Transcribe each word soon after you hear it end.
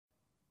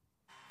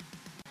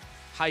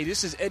Hi,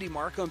 this is Eddie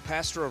Markham,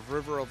 pastor of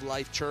River of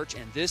Life Church,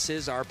 and this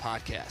is our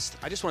podcast.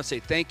 I just want to say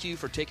thank you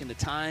for taking the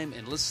time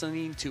and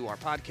listening to our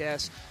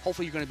podcast.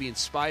 Hopefully you're going to be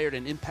inspired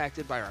and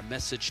impacted by our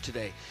message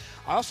today.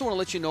 I also want to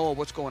let you know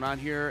what's going on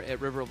here at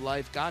River of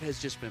Life. God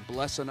has just been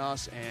blessing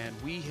us, and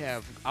we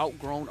have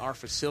outgrown our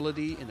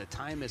facility, and the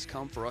time has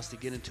come for us to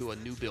get into a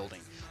new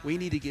building. We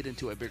need to get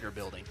into a bigger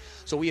building.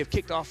 So we have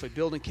kicked off a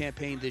building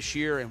campaign this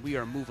year, and we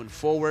are moving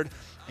forward,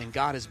 and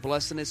God is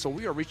blessing it. So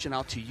we are reaching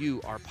out to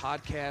you, our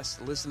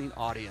podcast listening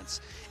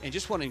audience, and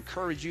just want to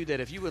encourage you that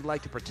if you would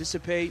like to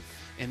participate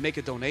and make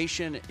a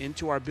donation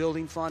into our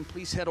building fund,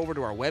 please head over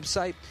to our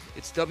website.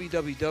 It's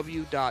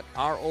www.rol-ag.com.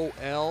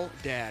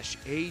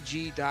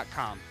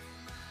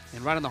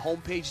 And right on the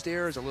homepage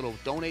there is a little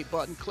donate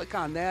button. Click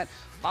on that,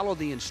 follow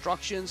the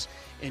instructions,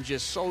 and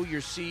just sow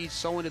your seeds,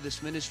 sow into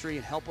this ministry,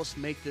 and help us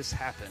make this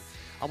happen.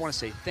 I want to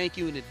say thank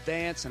you in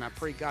advance, and I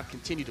pray God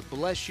continue to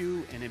bless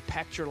you and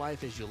impact your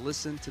life as you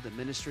listen to the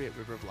ministry at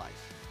River of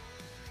Life.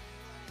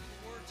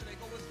 The word today,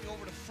 go with me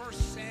over to 1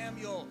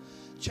 Samuel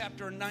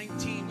chapter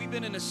 19. We've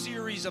been in a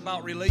series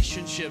about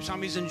relationships. How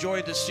many's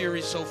enjoyed this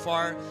series so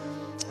far?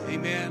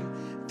 Amen.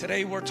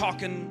 Today we're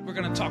going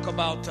to talk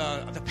about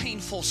the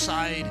painful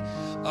side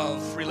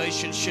of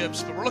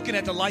relationships, but we're looking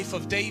at the life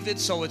of David.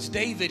 So it's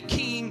David,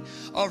 king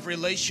of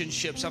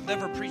relationships. I've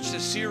never preached a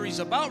series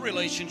about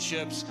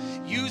relationships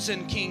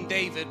using King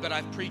David, but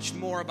I've preached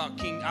more about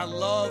King. I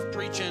love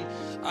preaching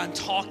and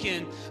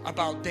talking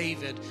about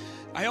David.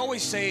 I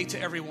always say to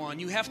everyone,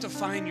 you have to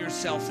find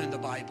yourself in the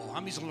Bible.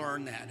 I'm going to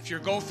learn that. If you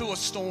go through a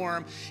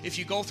storm, if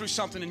you go through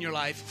something in your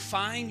life,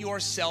 find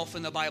yourself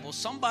in the Bible.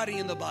 Somebody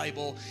in the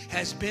Bible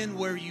has been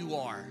where you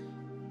are.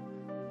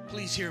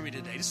 Please hear me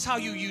today. This is how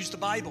you use the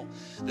Bible.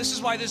 This is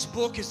why this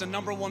book is the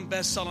 #1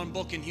 best-selling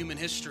book in human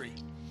history.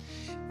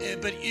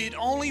 But it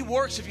only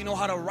works if you know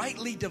how to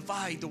rightly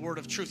divide the word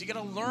of truth. You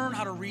got to learn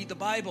how to read the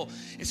Bible.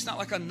 It's not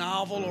like a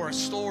novel or a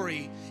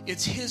story.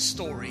 It's his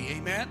story.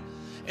 Amen.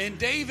 And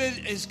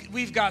David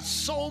we've got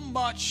so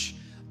much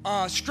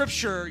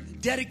scripture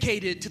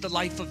dedicated to the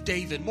life of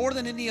David, more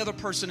than any other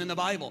person in the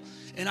Bible.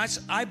 And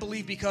I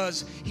believe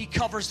because he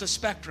covers the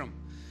spectrum.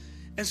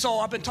 And so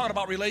I've been talking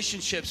about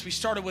relationships. We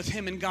started with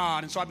him and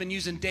God. And so I've been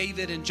using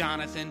David and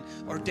Jonathan,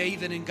 or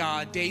David and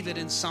God, David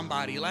and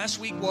somebody. Last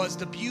week was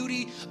the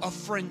beauty of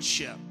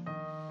friendship.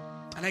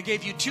 And I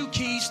gave you 2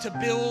 keys to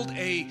build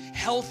a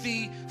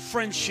healthy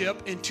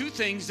friendship and 2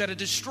 things that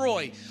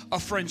destroy a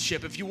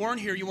friendship. If you weren't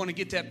here, you want to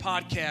get that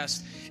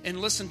podcast and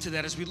listen to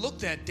that as we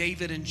looked at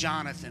David and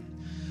Jonathan.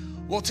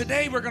 Well,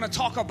 today we're going to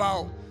talk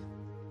about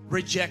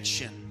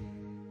rejection.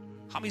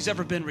 How many's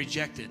ever been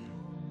rejected?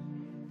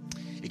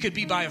 It could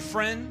be by a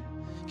friend,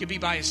 it could be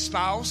by a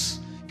spouse,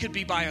 it could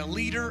be by a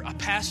leader, a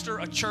pastor,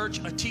 a church,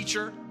 a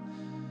teacher.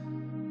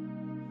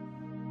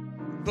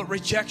 But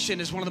rejection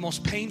is one of the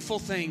most painful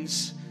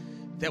things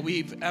that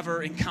we've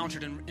ever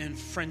encountered in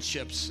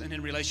friendships and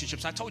in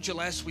relationships. I told you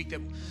last week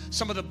that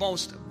some of the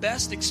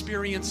best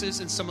experiences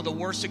and some of the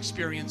worst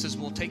experiences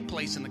will take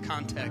place in the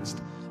context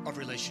of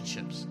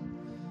relationships.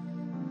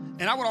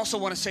 And I would also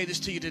want to say this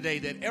to you today,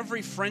 that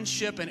every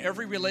friendship and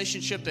every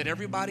relationship that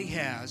everybody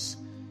has,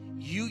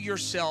 you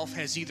yourself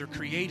has either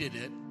created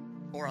it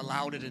or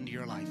allowed it into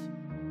your life.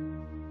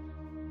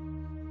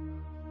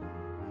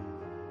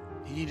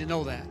 You need to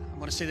know that. I'm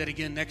going to say that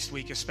again next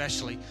week,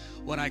 especially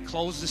when I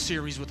close the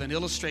series with an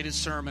illustrated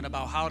sermon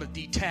about how to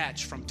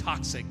detach from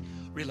toxic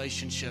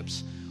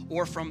relationships,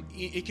 or from,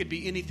 it could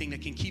be anything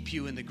that can keep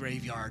you in the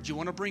graveyard. You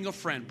want to bring a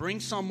friend, bring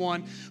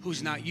someone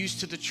who's not used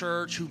to the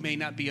church, who may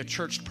not be a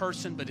church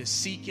person but is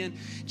seeking.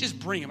 Just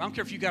bring them. I don't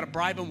care if you got to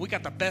bribe them. We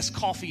got the best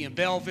coffee in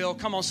Belleville.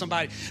 Come on,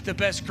 somebody. The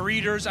best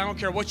greeters. I don't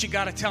care what you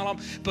got to tell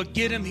them, but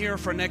get them here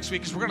for next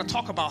week, because we're going to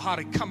talk about how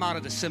to come out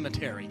of the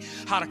cemetery,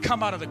 how to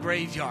come out of the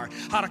graveyard,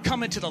 how to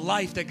come into the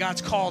life that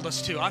God's called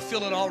us to. I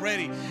feel it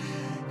already.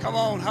 Come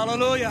on.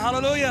 Hallelujah.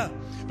 Hallelujah.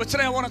 But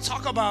today I want to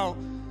talk about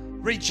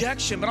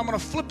rejection, but I'm going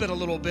to flip it a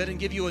little bit and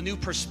give you a new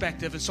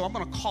perspective. And so I'm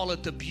going to call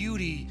it the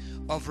beauty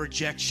of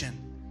rejection.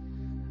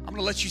 I'm going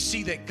to let you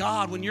see that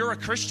God, when you're a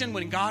Christian,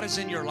 when God is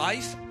in your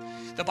life,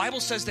 the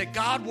Bible says that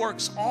God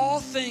works all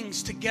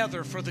things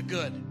together for the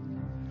good,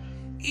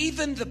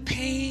 even the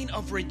pain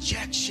of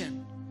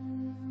rejection.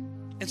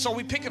 And so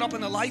we pick it up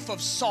in the life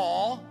of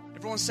Saul.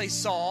 Everyone say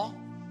Saul.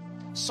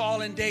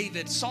 Saul and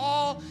David.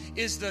 Saul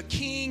is the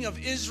king of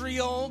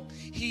Israel.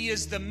 He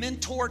is the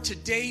mentor to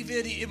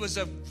David. It was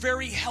a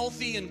very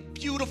healthy and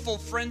beautiful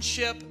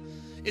friendship.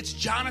 It's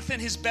Jonathan,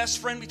 his best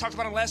friend. We talked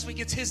about him last week.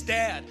 It's his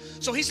dad.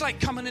 So he's like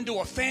coming into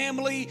a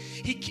family.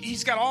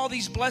 He's got all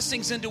these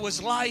blessings into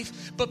his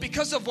life. But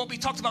because of what we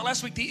talked about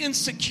last week, the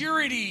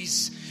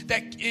insecurities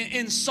that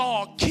in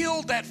Saul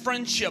killed that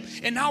friendship.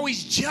 And now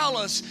he's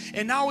jealous.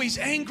 And now he's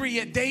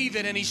angry at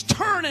David. And he's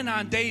turning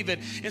on David.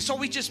 And so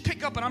we just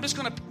pick up, and I'm just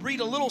going to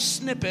read a little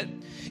snippet.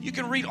 You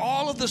can read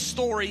all of the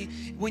story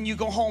when you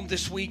go home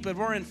this week. But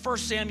we're in 1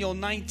 Samuel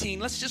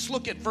 19. Let's just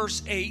look at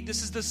verse 8.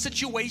 This is the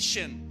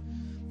situation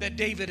that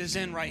David is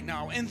in right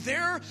now. And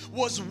there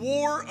was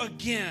war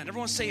again.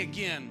 Everyone say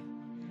again.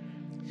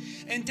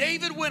 And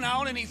David went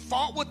out and he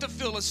fought with the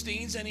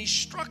Philistines, and he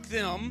struck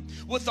them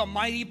with a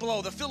mighty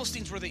blow. The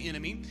Philistines were the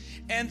enemy,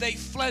 and they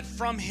fled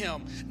from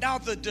him. Now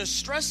the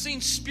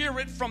distressing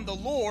spirit from the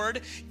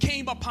Lord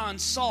came upon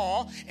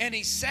Saul, and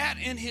he sat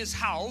in his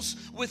house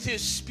with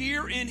his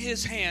spear in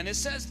his hand. It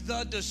says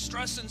the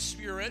distressing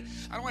spirit.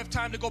 I don't have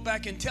time to go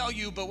back and tell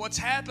you, but what's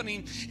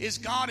happening is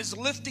God is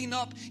lifting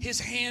up his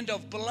hand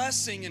of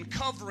blessing and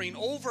covering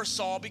over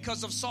Saul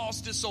because of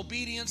Saul's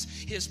disobedience,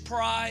 his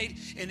pride,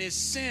 and his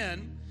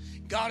sin.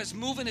 God is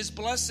moving his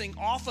blessing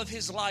off of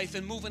his life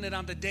and moving it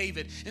onto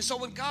David. And so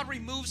when God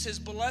removes his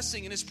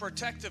blessing and his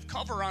protective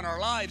cover on our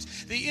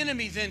lives, the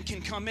enemy then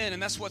can come in,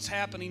 and that's what's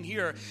happening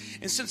here.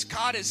 And since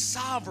God is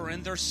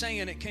sovereign, they're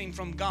saying it came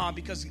from God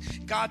because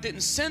God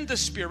didn't send the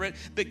spirit,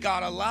 but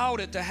God allowed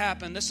it to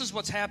happen. This is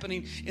what's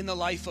happening in the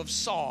life of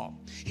Saul.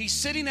 He's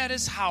sitting at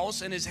his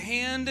house, and his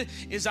hand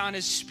is on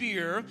his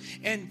spear,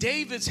 and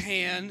David's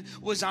hand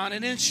was on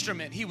an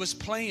instrument. He was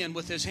playing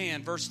with his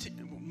hand. Verse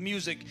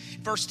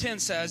 10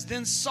 says,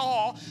 then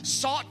Saul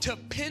sought to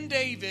pin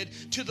David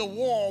to the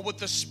wall with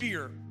the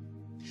spear.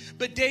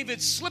 But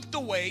David slipped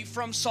away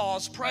from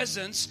Saul's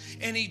presence,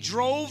 and he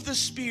drove the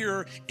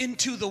spear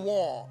into the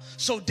wall.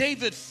 So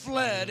David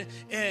fled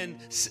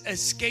and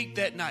escaped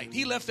that night.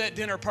 He left that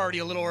dinner party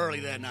a little early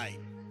that night.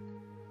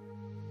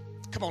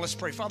 Come on, let's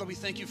pray. Father, we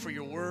thank you for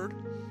your word.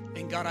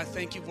 And God, I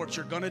thank you for what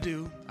you're going to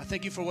do. I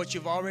thank you for what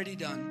you've already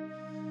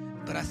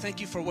done. But I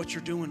thank you for what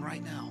you're doing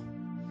right now.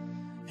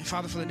 And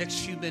Father, for the next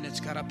few minutes,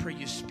 God, I pray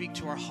you speak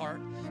to our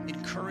heart,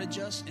 encourage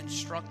us,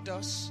 instruct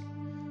us,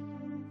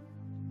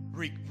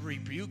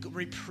 rebuke,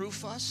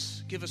 reproof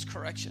us, give us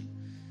correction,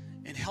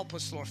 and help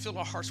us, Lord. Fill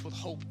our hearts with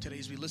hope today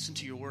as we listen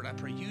to your word. I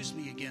pray, use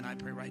me again, I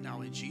pray right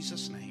now in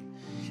Jesus' name.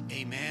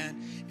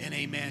 Amen and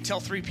amen. Tell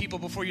 3 people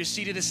before you're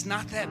seated, it's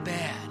not that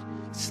bad.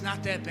 It's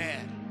not that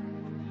bad.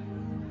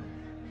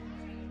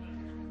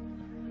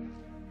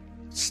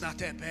 It's not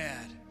that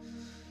bad.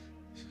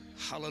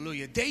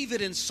 Hallelujah.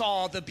 David and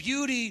Saul, the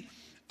beauty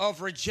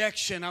of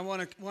rejection. I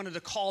wanted to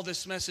call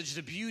this message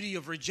the beauty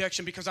of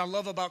rejection because I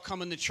love about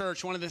coming to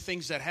church. One of the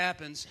things that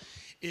happens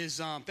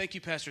is, thank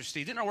you, Pastor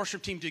Steve. Didn't our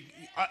worship team do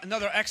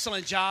another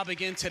excellent job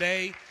again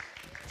today?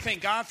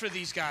 Thank God for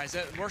these guys.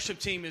 That worship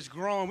team is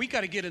growing. We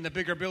got to get in the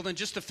bigger building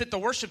just to fit the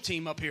worship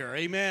team up here.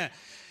 Amen.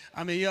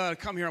 I mean,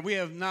 come here. We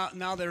have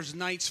now there's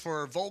nights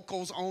for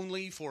vocals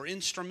only, for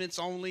instruments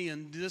only,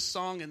 and this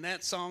song and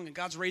that song. And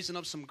God's raising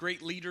up some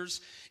great leaders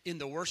in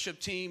the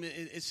worship team.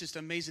 It's just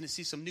amazing to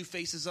see some new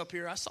faces up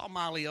here. I saw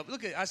Molly up.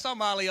 I saw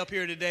Molly up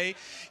here today.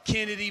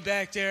 Kennedy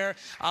back there.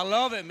 I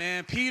love it,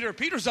 man.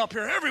 Peter's up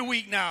here every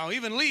week now,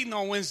 even leading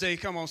on Wednesday.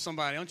 Come on,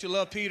 somebody. Don't you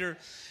love Peter?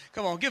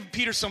 Come on, give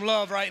Peter some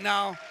love right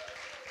now.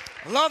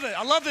 I love it.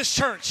 I love this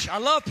church. I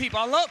love people.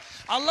 I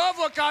love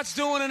what God's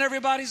doing in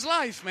everybody's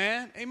life,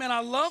 man. Amen.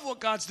 I love what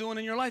God's doing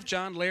in your life,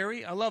 John,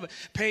 Larry. I love it.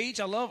 Paige,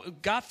 I love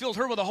it. God filled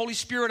her with the Holy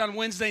Spirit on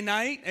Wednesday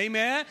night.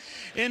 Amen.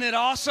 Isn't it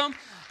awesome?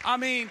 I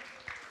mean,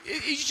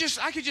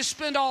 I could just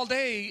spend all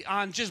day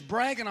on just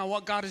bragging on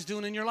what God is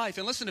doing in your life.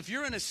 And listen, if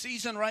you're in a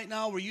season right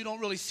now where you don't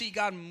really see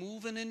God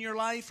moving in your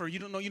life, or you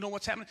don't know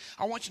what's happening,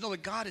 I want you to know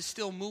that God is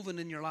still moving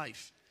in your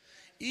life.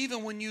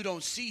 Even when you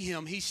don't see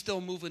him, he's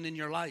still moving in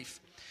your life.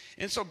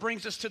 And so it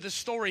brings us to this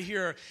story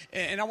here,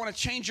 and I want to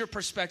change your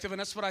perspective, and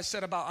that's what I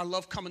said about I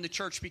love coming to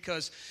church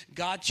because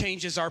God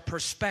changes our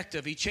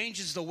perspective. He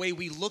changes the way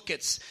we look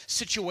at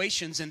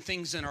situations and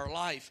things in our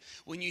life.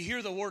 When you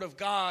hear the word of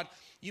God,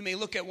 you may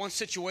look at one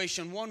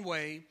situation one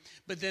way,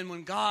 but then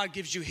when God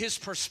gives you his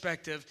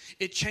perspective,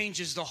 it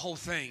changes the whole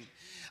thing.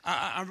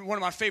 One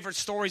of my favorite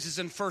stories is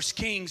in 1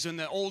 Kings, when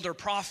the older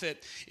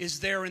prophet is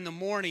there in the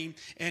morning,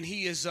 and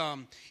he's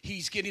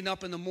getting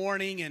up in the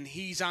morning, and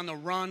he's on the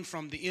run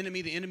from the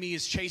enemy. The enemy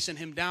is chasing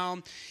him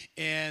down,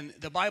 and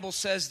the Bible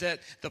says that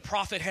the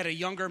prophet had a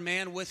younger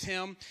man with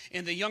him,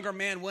 and the younger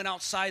man went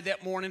outside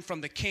that morning from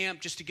the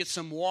camp just to get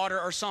some water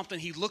or something.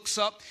 He looks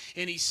up,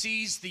 and he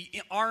sees the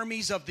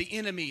armies of the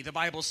enemy, the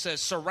Bible says,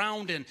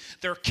 surrounding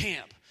their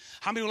camp.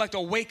 How many would like to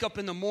wake up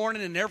in the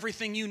morning and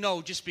everything you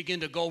know just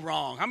begin to go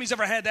wrong? How many's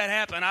ever had that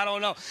happen? I don't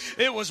know.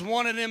 It was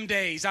one of them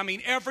days. I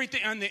mean,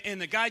 everything,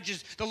 and the guy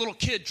the little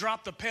kid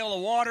dropped the pail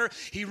of water.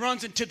 He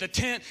runs into the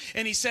tent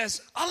and he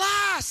says,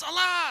 alas,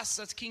 alas.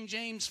 That's King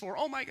James for,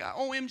 oh my God,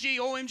 OMG,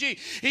 OMG.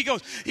 He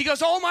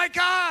goes, oh my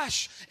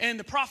gosh. And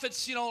the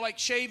prophet's, like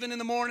shaving in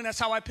the morning. That's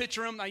how I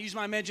picture him. I use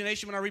my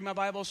imagination when I read my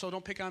Bible, so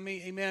don't pick on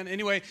me. Amen.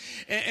 Anyway,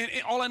 and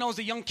all I know is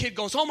the young kid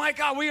goes, oh my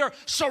God, we are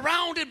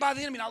surrounded by the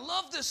enemy. And I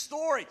love this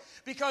story.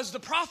 Because the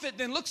prophet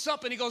then looks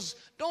up and he goes,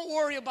 don't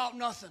worry about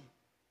nothing.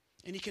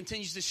 And he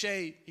continues to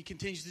shave. He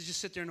continues to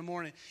just sit there in the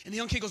morning. And the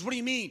young kid goes, what do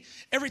you mean?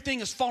 Everything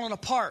is falling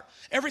apart.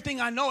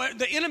 Everything I know,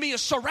 the enemy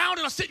is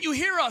surrounding us. Didn't you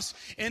hear us?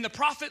 And the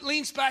prophet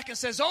leans back and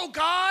says, oh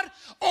God,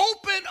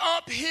 open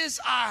up his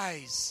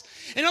eyes.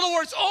 In other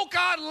words, oh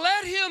God,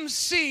 let him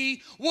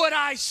see what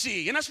I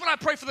see. And that's what I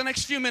pray for the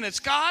next few minutes.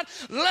 God,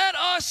 let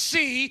us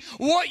see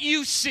what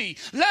you see.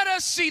 Let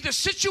us see the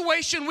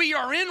situation we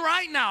are in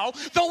right now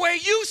the way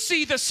you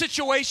see the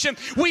situation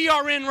we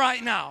are in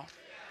right now.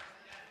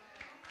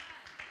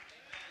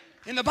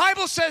 And the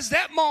Bible says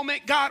that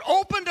moment, God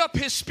opened up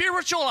his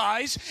spiritual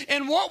eyes,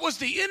 and what was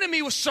the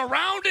enemy was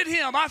surrounded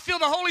him. I feel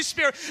the Holy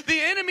Spirit.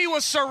 The enemy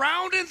was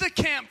surrounding the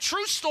camp.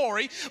 True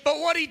story. But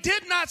what he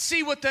did not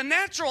see with the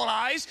natural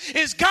eyes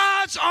is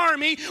God's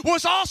army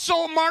was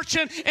also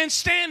marching and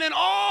standing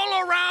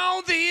all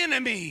around the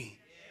enemy.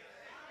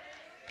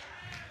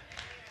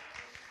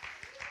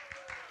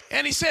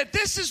 And he said,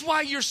 this is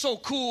why you're so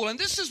cool and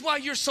this is why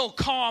you're so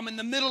calm in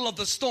the middle of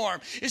the storm,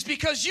 is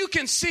because you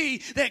can see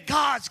that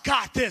God's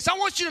got this. I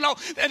want you to know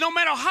that no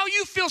matter how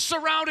you feel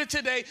surrounded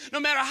today, no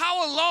matter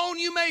how alone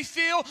you may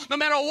feel, no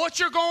matter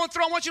what you're going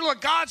through, I want you to know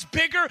God's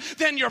bigger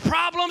than your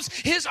problems.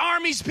 His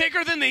army's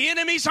bigger than the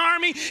enemy's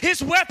army.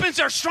 His weapons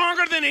are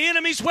stronger than the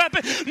enemy's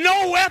weapon.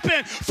 No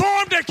weapon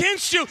formed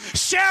against you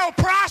shall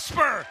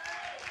prosper.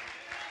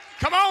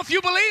 Come on, if you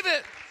believe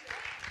it.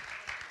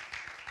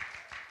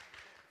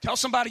 Tell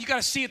somebody, you got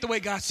to see it the way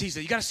God sees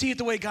it. You got to see it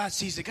the way God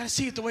sees it. You got to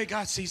see it the way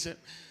God sees it.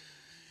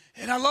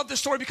 And I love this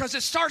story because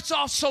it starts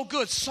off so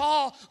good.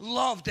 Saul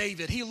loved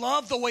David. He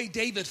loved the way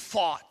David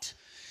fought.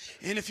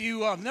 And if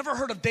you have never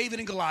heard of David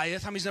and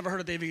Goliath, how many's never heard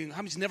of David?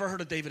 How many's never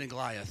heard of David and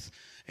Goliath?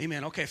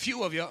 Amen. Okay, a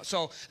few of you.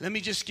 So let me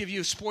just give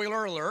you a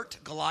spoiler alert.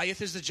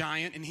 Goliath is the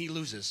giant and he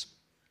loses.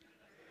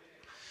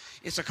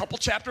 It's a couple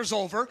chapters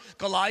over.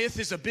 Goliath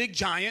is a big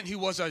giant. He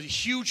was a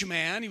huge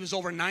man. He was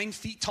over 9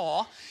 feet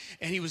tall,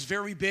 and he was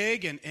very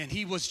big, and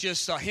he was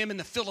just, him and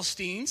the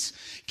Philistines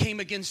came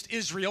against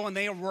Israel, and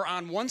they were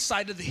on one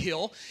side of the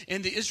hill,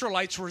 and the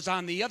Israelites were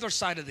on the other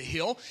side of the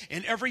hill,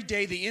 and every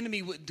day the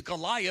enemy,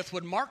 Goliath,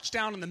 would march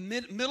down in the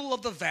middle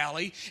of the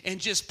valley and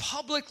just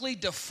publicly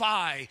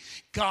defy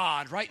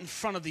God right in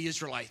front of the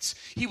Israelites.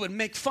 He would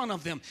make fun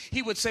of them.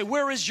 He would say,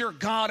 where is your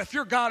God? If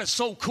your God is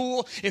so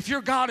cool, if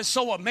your God is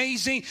so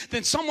amazing,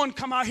 then someone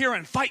come out here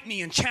and fight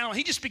me and challenge.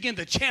 He just began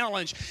to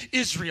challenge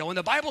Israel. And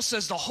the Bible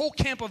says the whole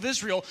camp of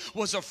Israel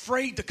was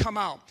afraid to come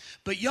out.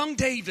 But young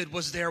David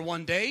was there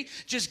one day,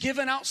 just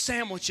giving out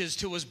sandwiches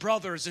to his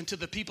brothers and to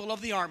the people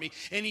of the army.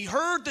 And he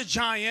heard the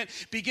giant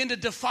begin to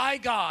defy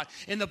God.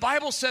 And the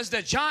Bible says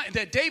that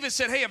David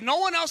said, hey, if no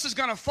one else is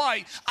going to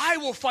fight, I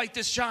will fight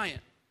this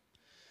giant.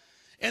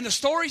 And the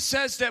story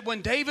says that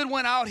when David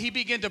went out, he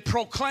began to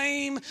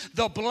proclaim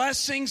the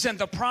blessings and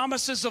the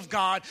promises of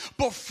God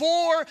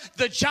before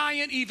the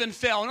giant even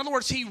fell. In other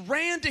words, he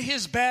ran to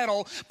his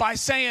battle by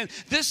saying,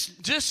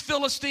 this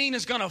Philistine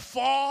is going to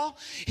fall.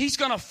 He's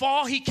going to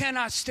fall. He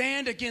cannot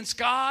stand against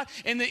God.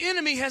 And the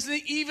enemy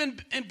hasn't even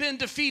been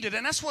defeated.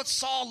 And that's what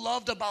Saul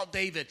loved about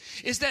David,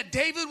 is that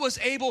David was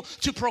able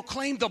to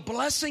proclaim the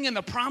blessing and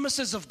the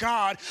promises of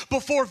God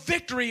before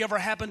victory ever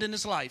happened in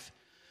his life.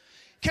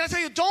 Can I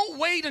tell you, don't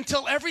wait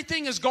until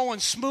everything is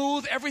going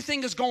smooth,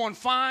 everything is going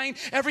fine,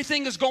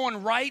 everything is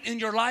going right in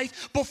your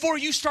life before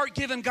you start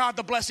giving God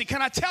the blessing.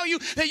 Can I tell you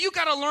that you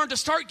got to learn to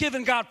start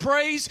giving God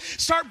praise,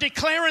 start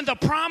declaring the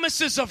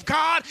promises of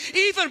God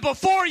even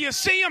before you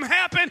see them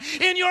happen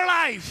in your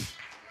life.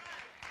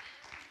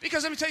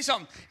 Because let me tell you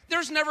something,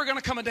 there's never going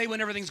to come a day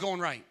when everything's going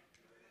right.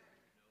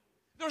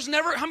 There's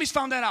never, how many's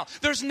found that out?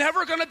 There's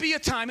never going to be a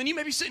time, and you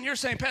may be sitting here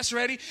saying, Pastor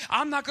Eddie,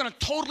 I'm not going to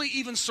totally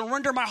even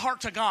surrender my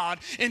heart to God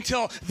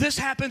until this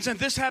happens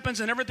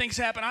and everything's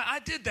happened. I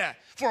did that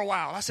for a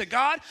while. I said,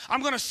 God,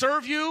 I'm going to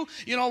serve you,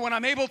 when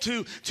I'm able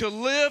to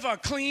live a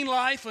clean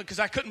life, because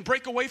I couldn't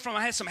break away from,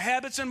 I had some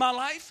habits in my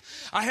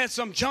life. I had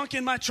some junk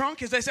in my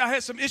trunk, as they say. I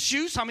had some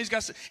issues. How many's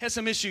had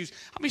some issues?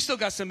 How many still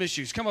got some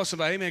issues? Come on,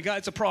 somebody. Amen.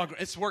 God,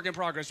 it's work in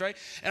progress, right?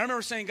 And I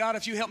remember saying, God,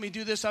 if you help me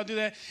do this, I'll do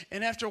that.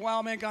 And after a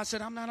while, man, God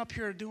said, I'm not up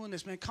here doing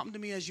this, man. Come to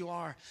me as you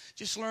are.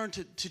 Just learn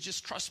to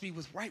just trust me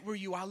with right where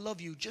you are. I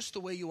love you just the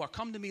way you are.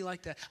 Come to me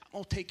like that.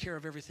 I'll take care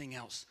of everything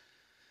else.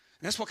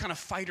 And that's what kind of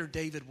fighter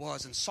David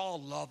was, and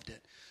Saul loved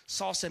it.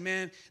 Saul said,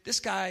 man, this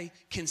guy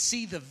can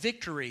see the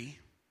victory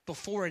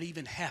before it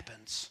even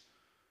happens.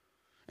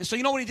 And so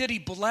you know what he did? He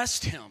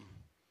blessed him.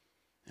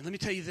 And let me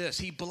tell you this.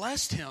 He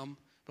blessed him,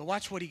 but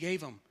watch what he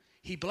gave him.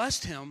 He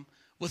blessed him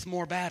with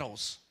more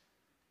battles.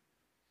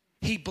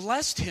 He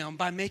blessed him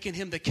by making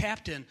him the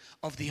captain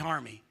of the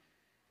army.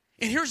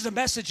 And here's the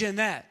message in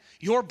that.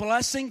 Your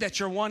blessing that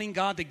you're wanting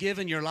God to give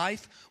in your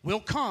life will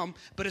come,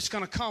 but it's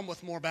going to come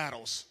with more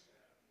battles.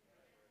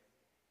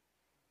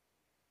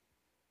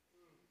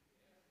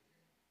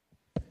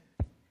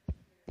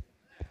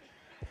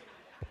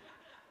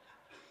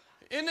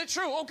 Isn't it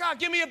true? Oh, God,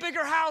 give me a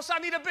bigger house. I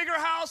need a bigger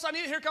house.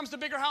 Here comes the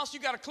bigger house.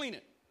 You got to clean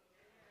it.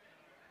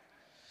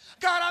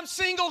 God, I'm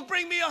single.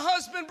 Bring me a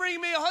husband.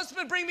 Bring me a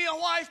husband. Bring me a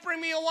wife.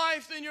 Bring me a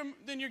wife.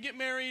 Then you get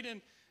married,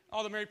 and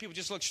all the married people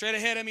just look straight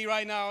ahead of me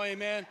right now.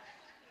 Amen.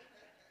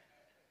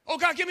 Oh,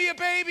 God, give me a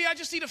baby. I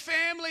just need a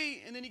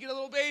family. And then you get a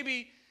little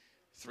baby.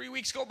 3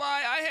 weeks go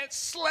by. I had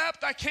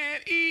slept. I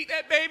can't eat.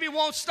 That baby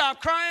won't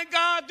stop crying.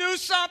 God, do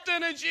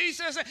something. And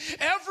Jesus,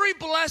 every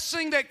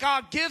blessing that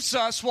God gives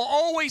us will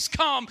always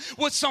come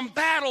with some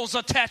battles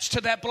attached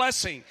to that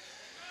blessing.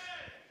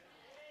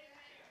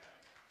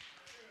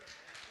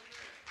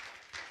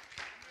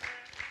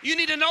 You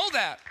need to know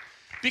that.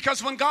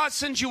 Because when God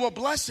sends you a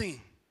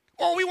blessing,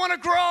 Oh, we want to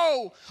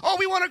grow. Oh,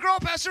 we want to grow,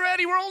 Pastor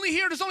Eddie. We're only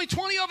here. There's only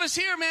 20 of us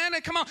here, man.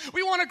 And come on.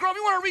 We want to grow.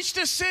 We want to reach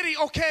this city.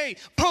 Okay.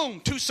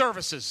 Boom. 2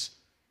 services.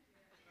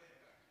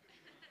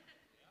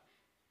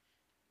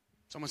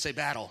 Someone say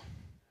battle.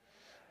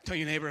 Tell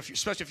your neighbor,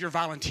 especially if you're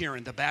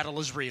volunteering, the battle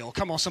is real.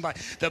 Come on, somebody.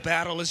 The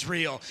battle is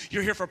real.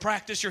 You're here for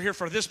practice. You're here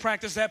for this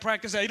practice, that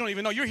practice. That. You don't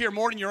even know. You're here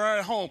more than you are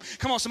at home.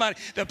 Come on, somebody.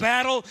 The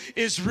battle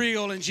is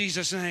real in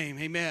Jesus' name.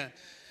 Amen.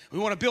 We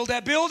want to build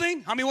that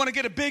building. How many want to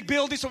get a big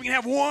building so we can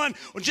have one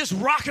or just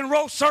rock and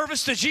roll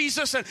service to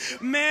Jesus and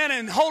man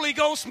and Holy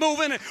Ghost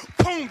moving and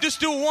boom, just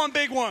do one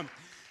big one.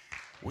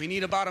 We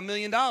need about $1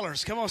 million.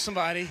 Come on,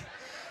 somebody.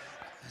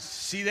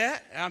 See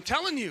that? I'm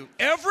telling you,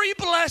 every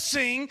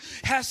blessing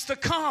has to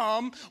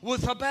come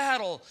with a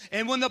battle.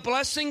 And when the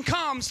blessing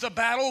comes, the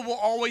battle will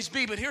always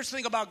be. But here's the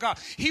thing about God.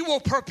 He will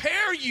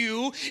prepare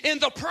you in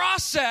the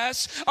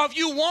process of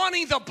you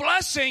wanting the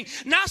blessing,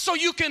 not so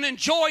you can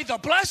enjoy the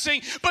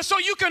blessing, but so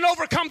you can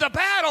overcome the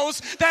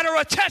battles that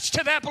are attached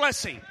to that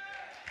blessing.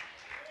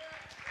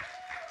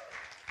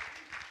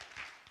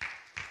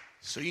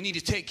 So you need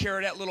to take care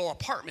of that little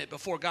apartment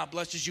before God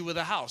blesses you with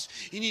a house.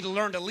 You need to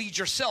learn to lead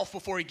yourself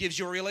before he gives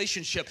you a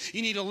relationship.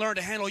 You need to learn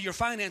to handle your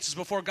finances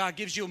before God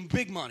gives you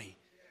big money.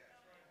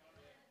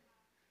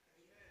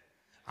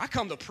 I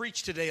come to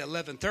preach today at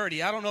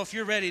 11:30. I don't know if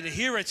you're ready to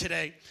hear it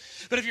today.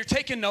 But if you're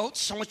taking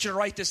notes, I want you to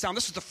write this down.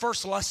 This is the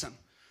first lesson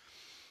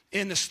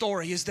in the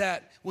story, is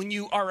that when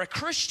you are a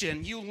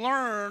Christian, you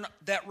learn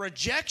that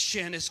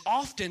rejection is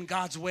often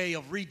God's way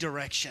of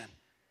redirection.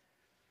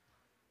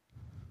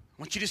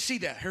 I want you to see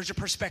that. Here's your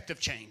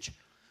perspective change.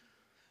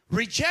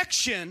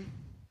 Rejection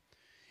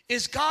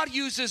is God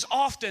uses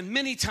often,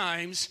 many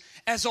times,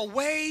 as a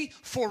way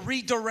for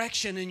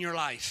redirection in your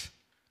life.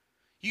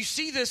 You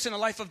see this in the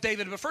life of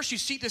David, but first you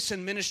see this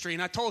in ministry.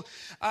 And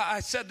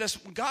I said this,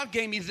 God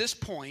gave me this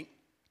point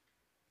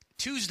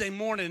Tuesday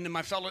morning in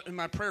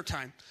my prayer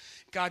time.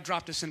 God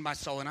dropped this in my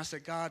soul, and I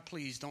said, God,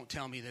 please don't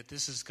tell me that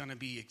this is going to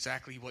be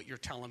exactly what you're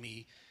telling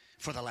me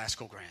for the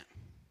Lasco grant.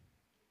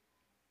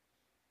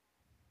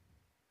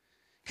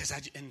 Because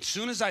as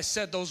soon as I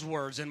said those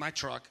words in my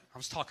truck, I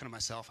was talking to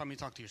myself. How many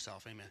talk to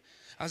yourself? Amen.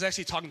 I was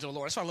actually talking to the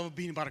Lord. That's why I love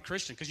being about a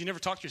Christian, because you never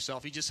talk to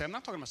yourself. You just say, I'm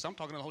not talking to myself. I'm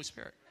talking to the Holy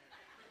Spirit.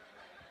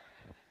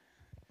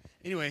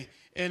 Anyway,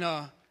 and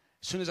as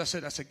soon as I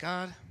said,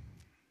 God,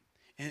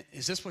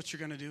 is this what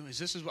you're going to do?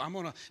 I'm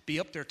going to be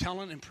up there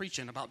telling and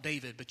preaching about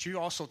David, but you're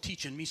also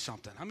teaching me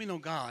something. How many know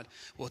God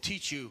will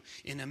teach you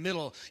in the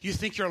middle? You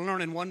think you're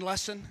learning one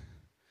lesson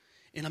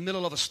in the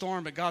middle of a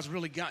storm, but God's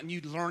really gotten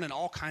you learning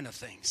all kind of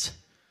things.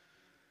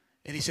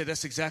 And he said,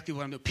 that's exactly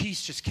what I'm doing.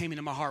 Peace just came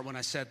into my heart when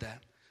I said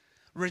that.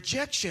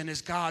 Rejection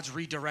is God's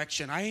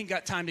redirection. I ain't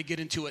got time to get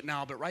into it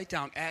now, but write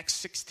down Acts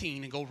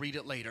 16 and go read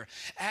it later.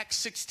 Acts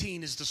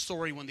 16 is the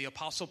story when the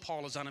Apostle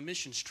Paul is on a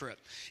missions trip.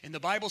 And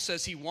the Bible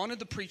says he wanted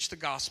to preach the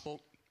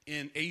gospel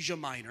in Asia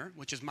Minor,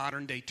 which is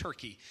modern-day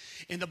Turkey.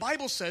 And the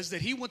Bible says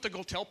that he went to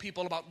go tell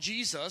people about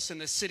Jesus in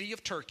the city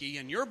of Turkey,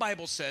 and your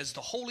Bible says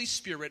the Holy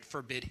Spirit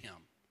forbid him.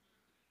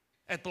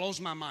 That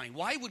blows my mind.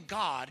 Why would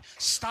God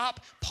stop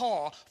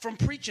Paul from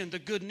preaching the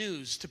good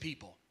news to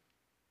people?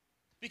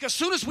 Because as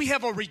soon as we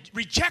have a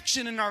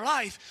rejection in our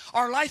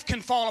life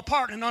can fall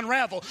apart and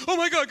unravel. Oh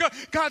my God,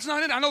 God's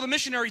not in it. I know the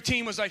missionary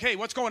team was like, hey,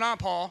 what's going on,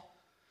 Paul?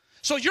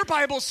 So your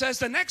Bible says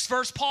the next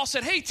verse, Paul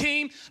said, hey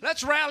team,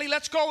 let's rally,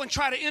 let's go and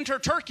try to enter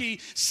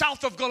Turkey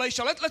south of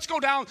Galatia. Let's go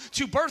down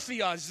to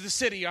Berthia, the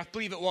city, I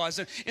believe it was.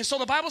 And so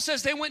the Bible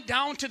says they went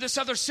down to this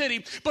other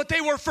city, but they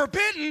were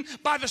forbidden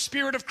by the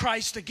Spirit of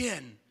Christ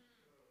again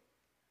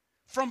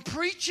from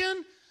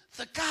preaching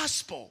the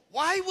gospel.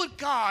 Why would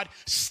God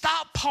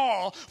stop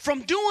Paul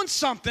from doing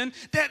something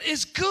that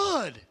is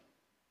good?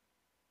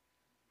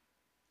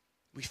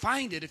 We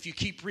find it if you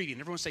keep reading.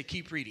 Everyone say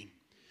keep reading.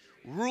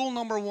 Rule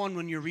number 1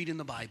 when you're reading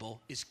the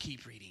Bible is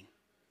keep reading.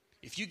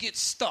 If you get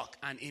stuck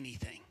on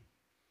anything,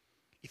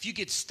 if you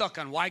get stuck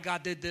on why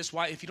God did this,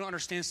 if you don't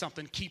understand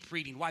something, keep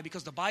reading. Why?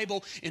 Because the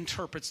Bible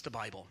interprets the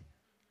Bible.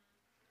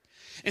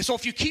 And so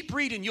if you keep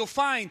reading, you'll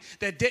find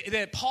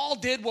that Paul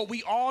did what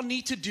we all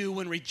need to do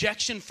when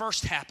rejection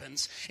first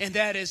happens, and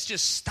that is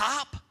just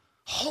stop,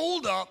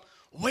 hold up,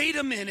 wait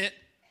a minute,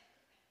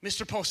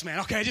 Mr. Postman.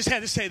 Okay, I just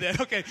had to say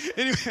that. Okay,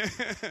 anyway,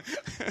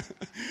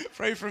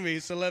 pray for me.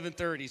 It's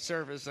 11:30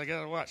 service. I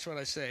got to watch what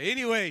I say.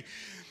 Anyway,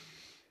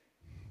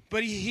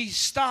 but he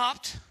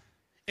stopped,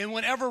 and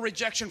whenever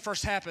rejection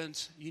first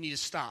happens, you need to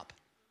stop.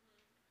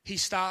 He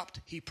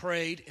stopped, he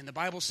prayed, and the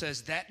Bible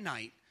says that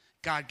night,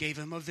 God gave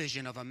him a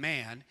vision of a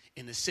man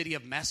in the city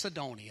of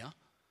Macedonia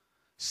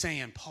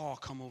saying, Paul,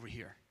 come over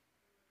here.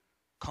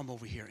 Come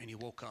over here. And he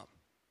woke up.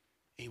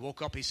 And he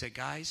woke up, he said,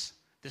 guys,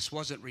 this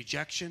wasn't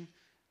rejection.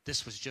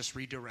 This was just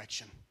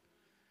redirection.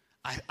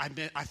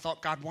 I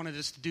thought God wanted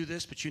us to do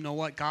this, but you know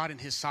what? God in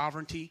his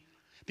sovereignty,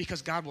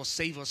 because God will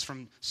save us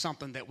from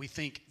something that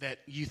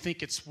you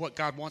think it's what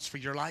God wants for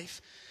your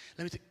life.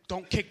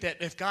 Don't kick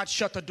that. If God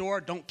shut the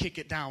door, don't kick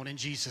it down in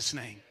Jesus'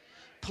 name.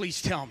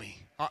 Please tell me.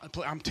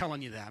 I'm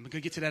telling you that. I'm going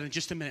to get to that in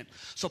just a minute.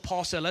 So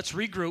Paul said, let's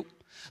regroup.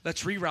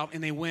 Let's reroute.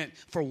 And they went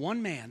for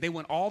one man. They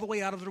went all the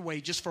way out of their way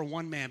just for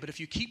one man. But if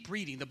you keep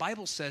reading, the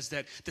Bible says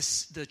that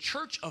the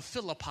church of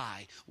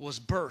Philippi was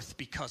birthed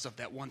because of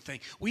that one thing.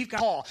 We've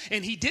got Paul,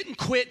 and he didn't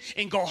quit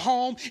and go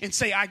home and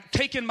say, I'm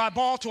taking my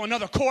ball to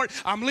another court.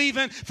 I'm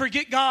leaving.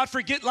 Forget God.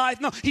 Forget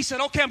life. No, he said,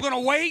 okay, I'm going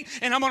to wait,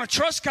 and I'm going to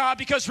trust God,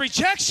 because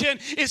rejection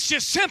is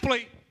just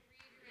simply.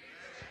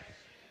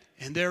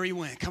 And there he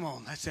went. Come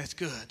on. That's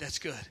good. That's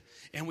good.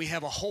 And we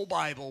have a whole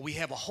Bible. We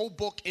have a whole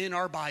book in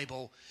our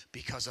Bible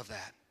because of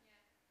that.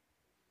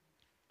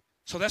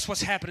 So that's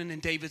what's happening in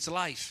David's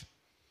life.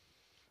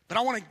 But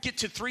I want to get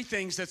to three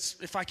things. That's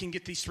if I can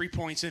get these 3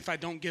 points. And if I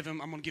don't give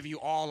them, I'm going to give you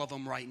all of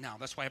them right now.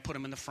 That's why I put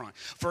them in the front.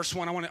 First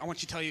one, I want you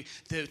to tell you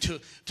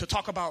to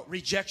talk about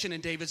rejection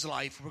in David's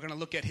life. We're going to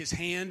look at his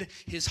hand,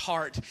 his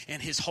heart, and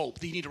his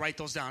hope. You need to write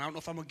those down. I don't know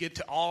if I'm going to get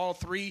to all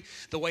three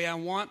the way I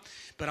want,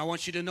 but I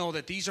want you to know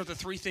that these are the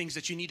three things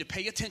that you need to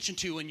pay attention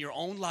to in your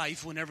own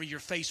life whenever you're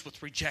faced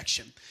with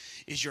rejection.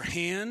 Is your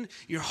hand,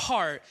 your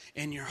heart,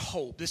 and your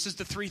hope. This is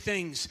the three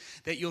things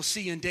that you'll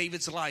see in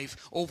David's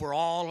life over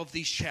all of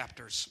these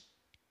chapters.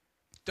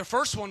 The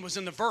first one was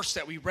in the verse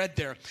that we read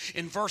there.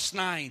 In verse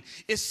 9,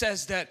 it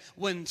says that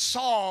when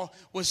Saul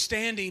was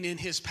standing in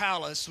his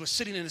palace, was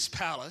sitting in his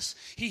palace,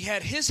 he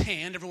had his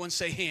hand, everyone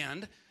say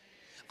hand,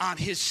 on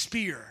his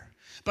spear.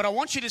 But I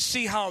want you to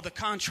see how the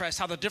contrast,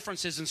 how the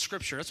difference is in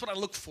Scripture. That's what I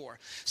look for.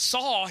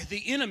 Saul,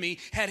 the enemy,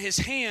 had his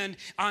hand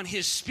on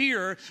his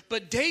spear,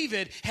 but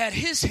David had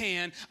his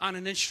hand on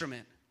an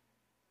instrument.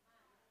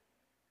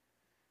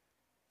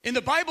 And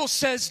the Bible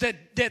says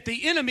that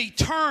the enemy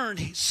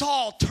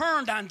Saul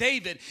turned on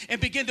David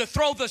and began to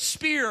throw the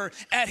spear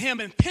at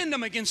him and pinned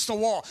him against the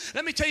wall.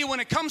 Let me tell you,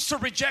 when it comes to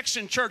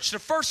rejection, church, the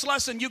first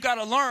lesson you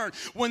got to learn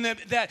when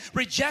that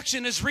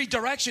rejection is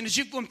redirection is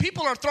when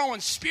people are throwing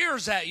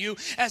spears at you,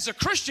 as a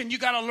Christian, you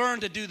got to learn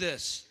to do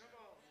this.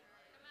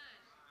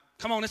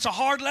 Come on, it's a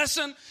hard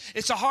lesson.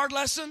 It's a hard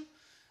lesson.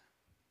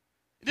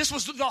 This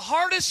was the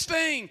hardest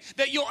thing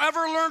that you'll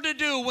ever learn to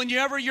do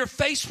whenever you're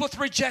faced with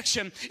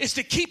rejection, is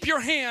to keep your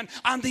hand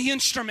on the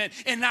instrument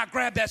and not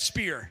grab that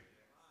spear.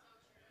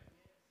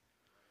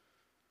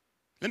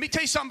 Let me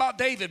tell you something about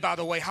David, by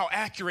the way, how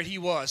accurate he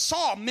was.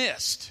 Saul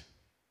missed.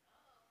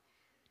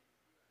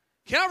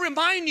 Can I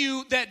remind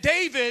you that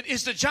David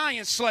is the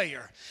giant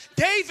slayer?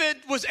 David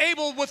was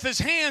able with his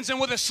hands and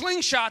with a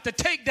slingshot to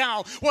take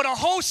down what a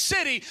whole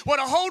city, what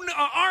a whole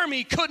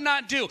army could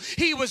not do.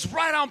 He was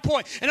right on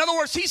point. In other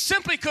words, he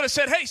simply could have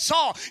said, hey,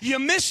 Saul, you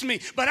missed me,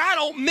 but I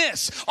don't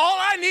miss. All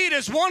I need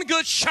is one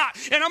good shot,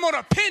 and I'm going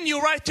to pin you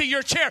right to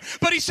your chair.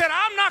 But he said,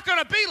 I'm not going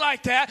to be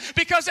like that,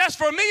 because as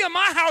for me and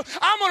my house,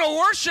 I'm going to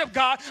worship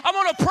God. I'm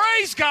going to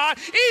praise God,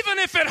 even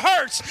if it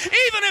hurts,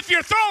 even if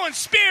you're throwing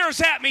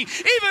spears at me,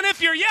 even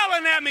if you're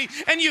yelling at me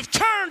and you've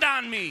turned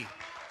on me.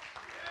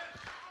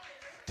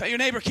 Tell your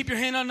neighbor, keep your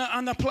hand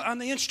on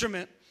the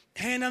instrument.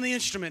 Hand on the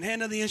instrument.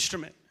 Hand on the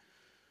instrument.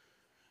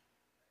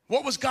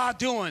 What was God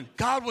doing?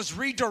 God was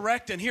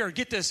redirecting. Here,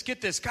 get this.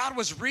 God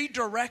was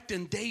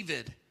redirecting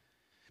David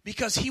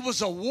because he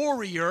was a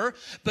warrior,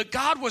 but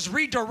God was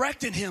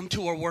redirecting him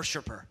to a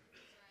worshiper.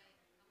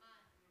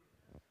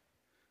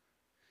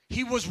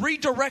 He was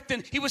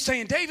redirecting. He was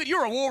saying, David,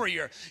 you're a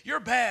warrior.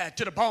 You're bad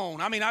to the bone.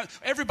 I mean,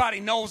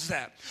 everybody knows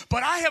that.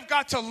 But I have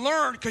got to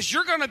learn, because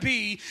you're going to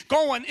be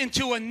going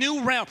into a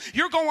new realm.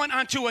 You're going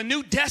onto a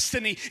new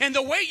destiny. And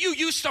the way you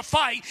used to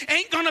fight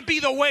ain't going to be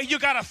the way you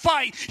got to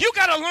fight. You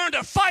got to learn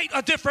to fight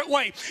a different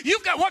way.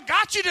 You've got what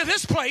got you to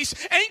this place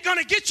ain't going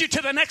to get you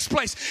to the next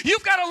place.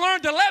 You've got to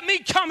learn to let me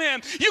come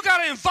in. You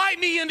got to invite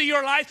me into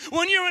your life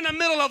when you're in the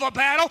middle of a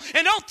battle.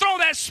 And don't throw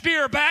that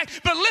spear back,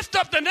 but lift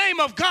up the name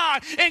of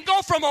God and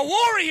go from a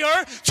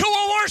warrior to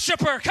a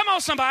worshiper. Come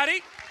on,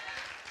 somebody.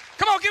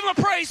 Come on, give him a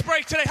praise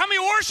break today. How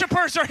many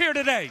worshipers are here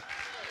today?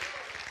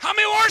 How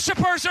many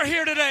worshipers are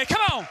here today?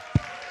 Come on.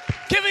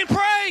 Give him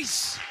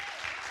praise.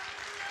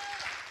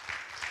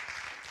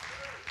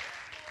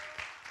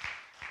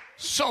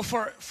 So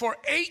for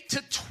 8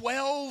 to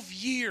 12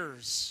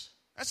 years,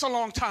 that's a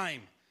long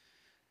time.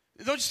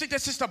 Don't just think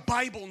that's just a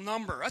Bible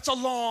number. That's a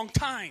long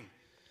time.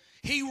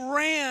 He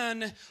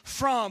ran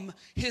from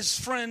his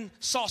friend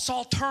Saul.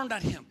 Saul turned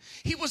on him.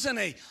 He was in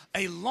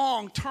a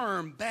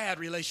long-term bad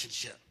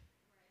relationship.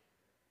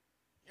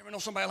 You ever know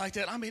somebody like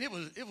that? I mean, it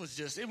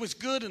was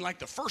good in like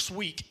the first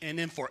week, and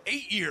then for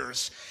 8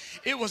 years,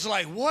 it was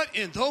like, what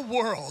in the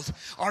world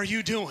are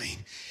you doing?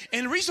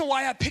 And the reason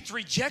why I picked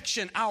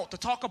rejection out to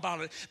talk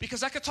about it,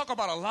 because I could talk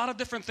about a lot of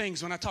different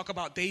things when I talk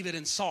about David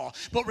and Saul,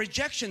 but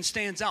rejection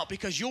stands out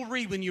because you'll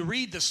read, when you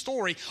read the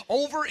story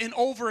over and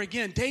over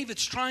again,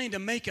 David's trying to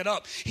make it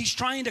up. He's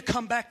trying to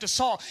come back to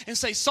Saul and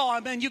say,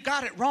 Saul, man, you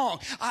got it wrong.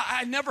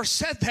 I never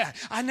said that.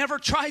 I never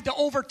tried to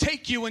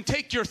overtake you and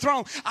take your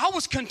throne. I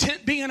was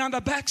content being on the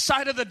backside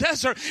of the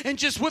desert and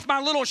just with my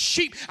little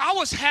sheep. I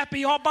was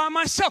happy all by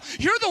myself.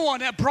 You're the one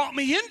that brought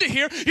me into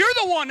here. You're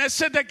the one that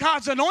said that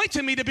God's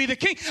anointed me to be the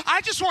king.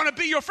 I just want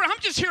to be your friend. I'm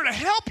just here to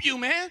help you,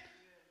 man.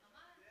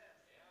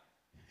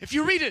 If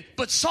you read it,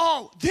 but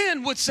Saul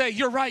then would say,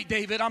 you're right,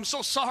 David, I'm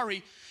so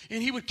sorry.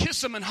 And he would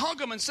kiss him and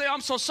hug him and say,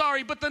 I'm so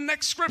sorry. But the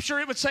next scripture,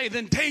 it would say,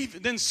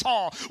 then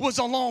Saul was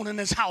alone in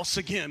his house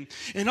again.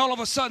 And all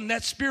of a sudden,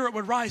 that spirit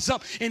would rise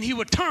up and he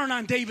would turn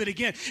on David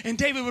again. And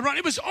David would run.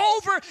 It was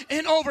over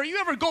and over. You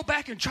ever go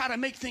back and try to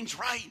make things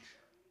right?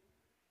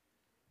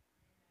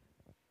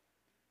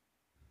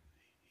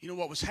 You know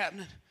what was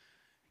happening?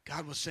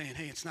 God was saying,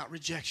 hey, it's not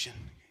rejection.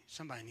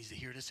 Somebody needs to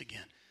hear this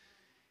again.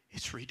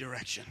 It's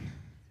redirection.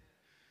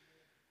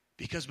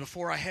 Because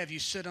before I have you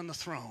sit on the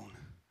throne,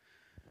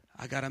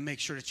 I got to make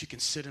sure that you can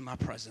sit in my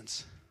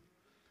presence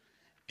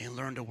and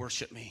learn to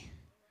worship me.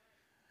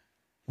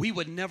 We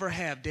would never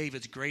have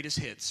David's greatest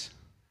hits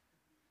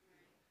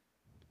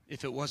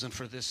if it wasn't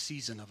for this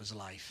season of his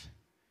life.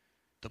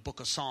 The book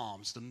of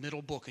Psalms, the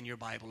middle book in your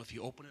Bible, if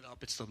you open it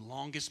up, it's the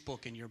longest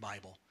book in your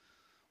Bible.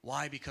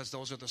 Why? Because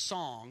those are the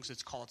songs.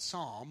 It's called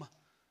Psalm,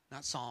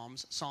 not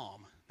Psalms,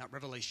 Psalm, not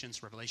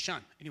Revelations, Revelation.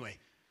 Anyway,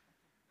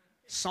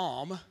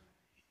 Psalm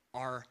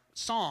are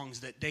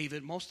songs that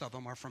David, most of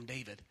them are from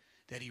David,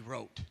 that he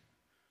wrote.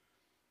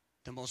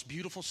 The most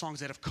beautiful songs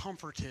that have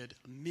comforted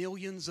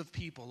millions of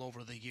people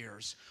over the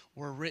years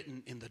were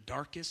written in the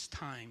darkest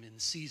time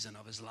and season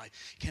of his life.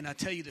 Can I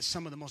tell you that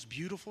some of the most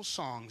beautiful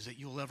songs that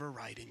you'll ever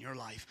write in your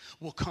life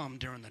will come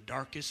during the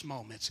darkest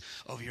moments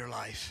of your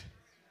life?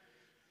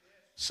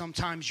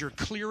 Sometimes your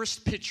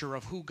clearest picture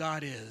of who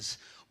God is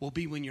will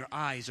be when your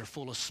eyes are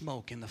full of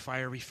smoke in the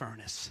fiery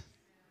furnace.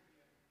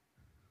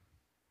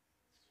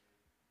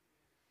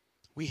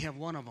 We have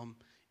one of them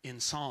in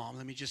Psalm.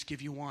 Let me just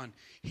give you one.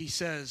 He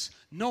says,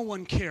 no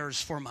one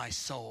cares for my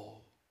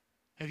soul.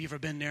 Have you ever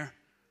been there?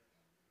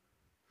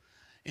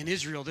 In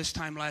Israel, this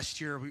time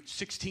last year,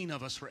 16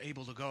 of us were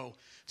able to go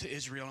to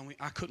Israel, and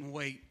I couldn't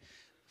wait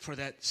for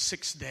that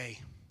 6th day.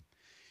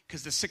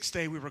 Because the 6th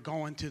day we were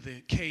going to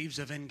the caves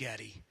of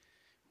En-Gedi,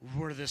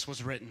 where this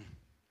was written.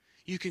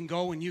 You can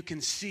go and you can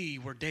see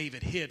where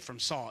David hid from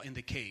Saul in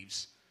the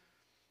caves.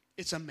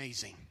 It's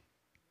amazing.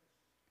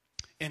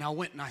 And I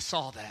went and I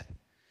saw that.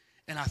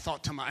 And I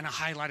thought and I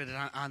highlighted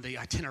it on the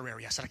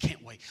itinerary. I said, I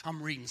can't wait.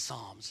 I'm reading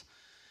Psalms.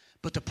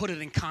 But to put it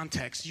in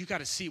context, you got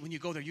to see when you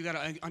go there, you got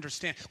to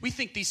understand. We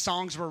think these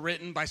songs were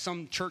written by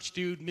some church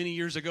dude many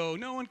years ago.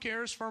 No one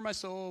cares for my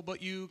soul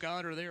but you,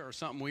 God, are there, or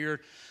something weird.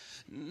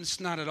 It's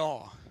not at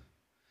all.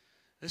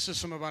 This is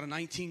from about a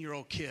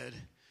 19-year-old kid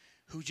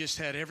who just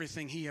had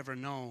everything he ever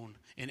known,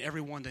 and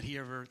everyone that he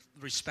ever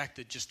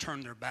respected just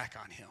turned their back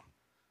on him.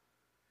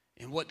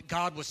 And what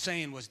God was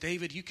saying was,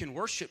 David, you can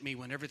worship me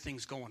when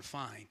everything's going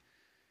fine.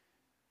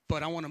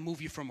 But I want to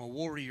move you from a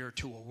warrior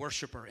to a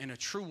worshiper. And a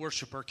true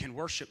worshiper can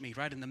worship me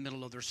right in the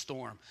middle of their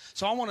storm.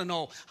 So I want to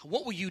know,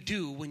 what will you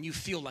do when you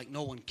feel like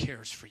no one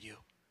cares for you?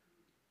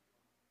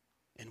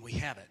 And we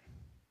have it.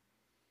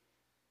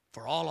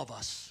 For all of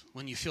us,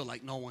 when you feel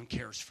like no one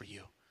cares for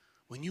you.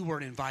 When you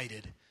weren't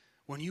invited.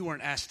 When you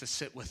weren't asked to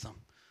sit with them.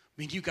 I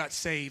mean, you got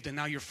saved, and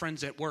now your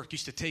friends at work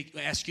used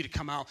to ask you to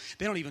come out.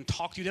 They don't even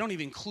talk to you. They don't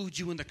even include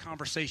you in the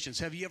conversations.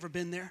 Have you ever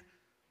been there?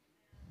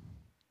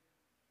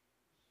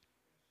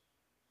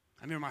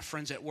 I remember my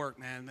friends at work,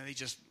 man,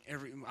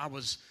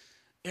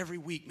 every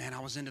week, man, I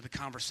was into the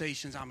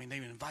conversations. I mean,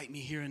 they would invite me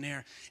here and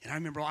there. And I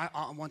remember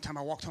one time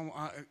I walked home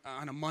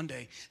on a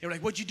Monday. They were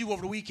like, what'd you do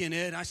over the weekend,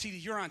 Ed? I see that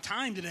you're on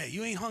time today.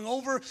 You ain't hung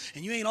over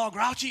and you ain't all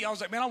grouchy. I was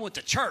like, man, I went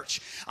to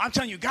church. I'm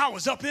telling you, God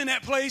was up in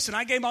that place, and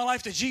I gave my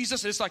life to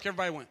Jesus. And it's like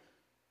everybody went.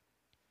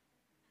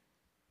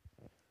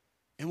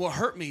 And what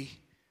hurt me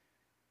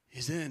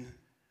is then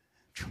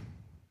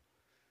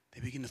they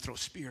begin to throw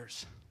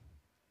spears.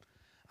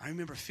 I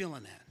remember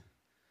feeling that.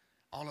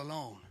 All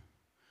alone.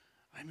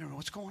 I remember,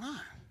 what's going on?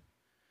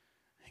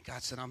 And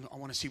God said, I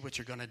want to see what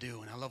you're going to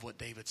do. And I love what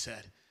David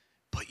said.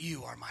 But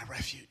you are my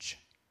refuge.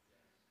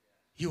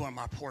 You are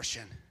my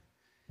portion.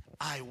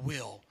 I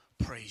will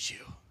praise you.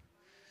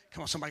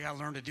 Come on, somebody got to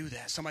learn to do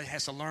that. Somebody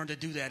has to learn to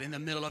do that in the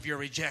middle of your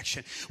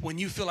rejection. When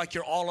you feel like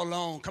you're all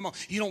alone, come on.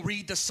 You don't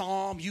read the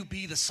psalm, you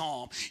be the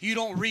psalm. You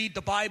don't read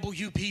the Bible,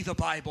 you be the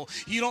Bible.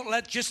 You don't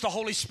let just the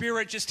Holy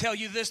Spirit just tell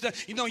you this.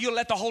 You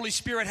let the Holy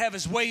Spirit have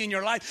his way in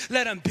your life.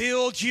 Let him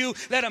build you.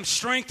 Let him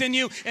strengthen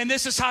you. And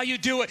this is how you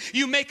do it.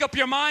 You make up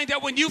your mind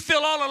that when you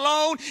feel all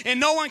alone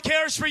and no one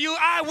cares for you,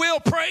 I will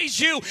praise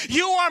you.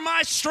 You are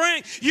my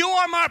strength. You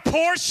are my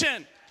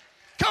portion.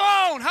 Come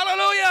on.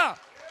 Hallelujah.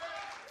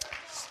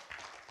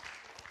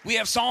 We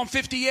have Psalm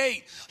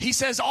 58. He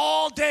says,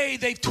 all day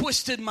they've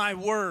twisted my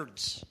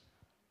words.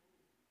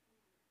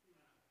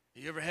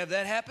 You ever have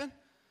that happen?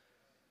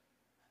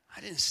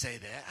 I didn't say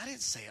that. I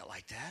didn't say it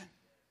like that.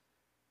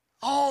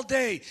 All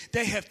day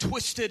they have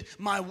twisted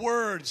my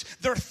words.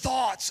 Their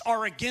thoughts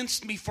are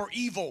against me for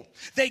evil.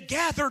 They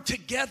gather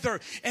together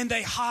and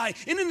they hide.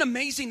 Isn't it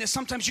amazing that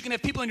sometimes you can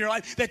have people in your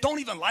life that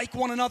don't even like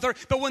one another,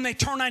 but when they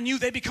turn on you,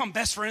 they become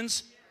best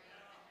friends?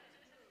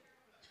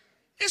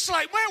 It's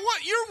like, man,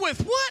 what? You're with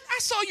what? I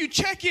saw you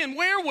check in.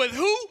 Where? With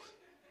who?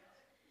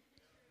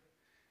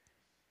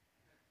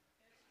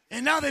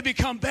 And now they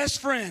become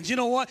best friends. You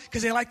know what?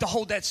 Because they like to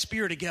hold that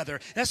spear together.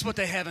 That's what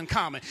they have in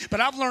common.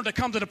 But I've learned to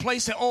come to the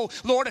place that, oh,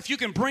 Lord, if you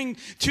can bring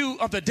two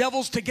of the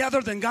devils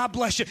together, then God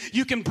bless you.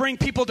 You can bring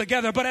people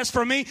together. But as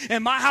for me,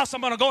 in my house,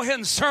 I'm going to go ahead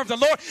and serve the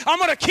Lord. I'm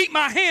going to keep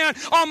my hand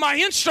on my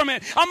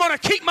instrument. I'm going to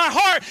keep my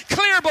heart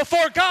clear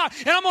before God.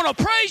 And I'm going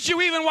to praise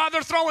you even while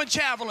they're throwing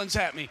javelins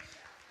at me.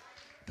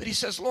 But he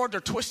says, Lord,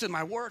 they're twisting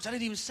my words. I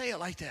didn't even say it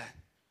like that.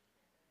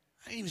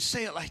 I didn't even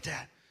say it like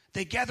that.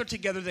 They gather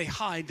together, they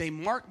hide, they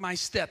mark my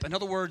step. In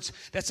other words,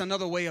 that's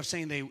another way of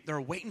saying they're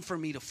waiting for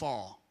me to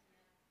fall.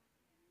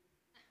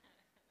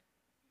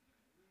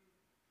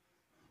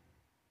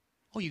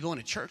 Oh, you going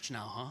to church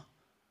now, huh?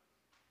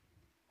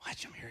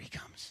 Watch him, here he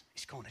comes.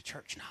 He's going to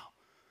church now.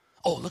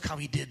 Oh, look how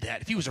he did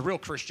that. If he was a real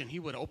Christian, he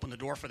would have opened the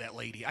door for that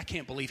lady. I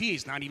can't believe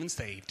he's not even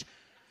saved.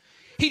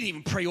 He didn't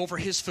even pray over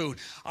his food.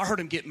 I heard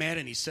him get mad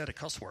and he said a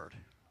cuss word.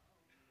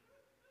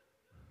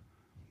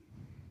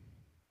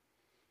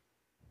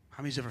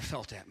 How many's ever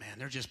felt that, man?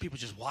 They're just people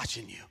just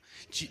watching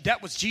you.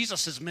 That was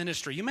Jesus'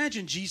 ministry. You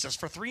imagine Jesus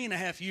for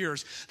 3.5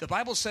 years. The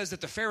Bible says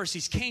that the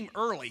Pharisees came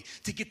early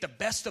to get the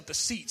best of the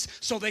seats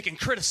so they can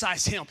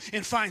criticize him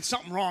and find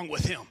something wrong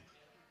with him.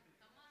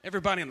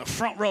 Everybody in the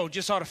front row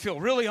just ought to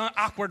feel really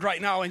awkward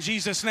right now in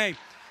Jesus' name.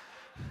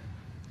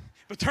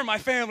 But they're my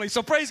family,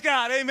 so praise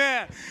God.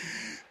 Amen.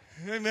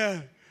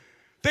 Amen.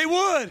 They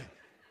would.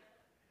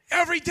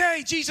 Every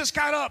day Jesus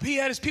got up. He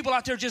had his people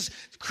out there just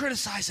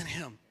criticizing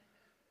him.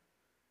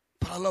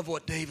 But I love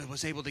what David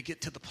was able to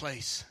get to the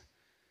place.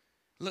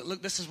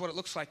 Look, this is what it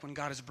looks like when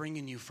God is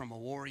bringing you from a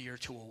warrior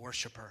to a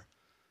worshiper.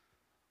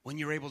 When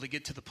you're able to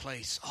get to the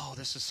place, oh,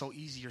 this is so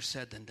easier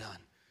said than done.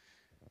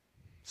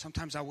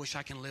 Sometimes I wish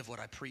I can live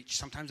what I preach.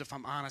 Sometimes if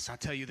I'm honest, I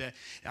tell you that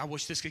I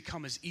wish this could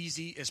come as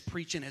easy as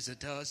preaching as it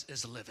does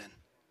as living.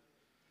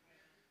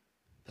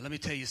 But let me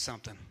tell you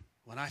something.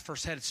 When I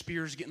first had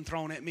spears getting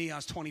thrown at me, I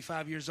was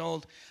 25 years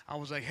old. I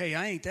was like, hey,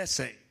 I ain't that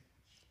saved.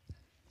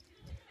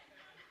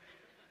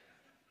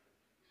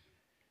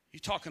 You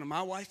talking to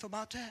my wife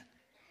about that?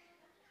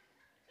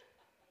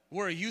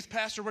 We're a youth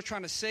pastor. We're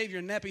trying to save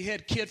your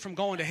nappy-head kid from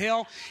going to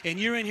hell, and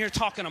you're in here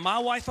talking to my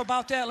wife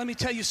about that? Let me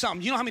tell you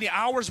something. You know how many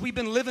hours we've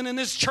been living in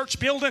this church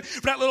building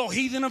for that little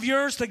heathen of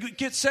yours to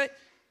get saved?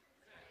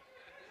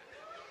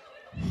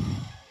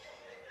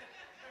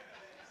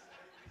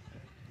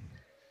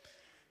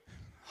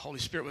 Holy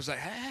Spirit was like,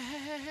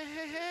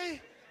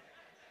 hey.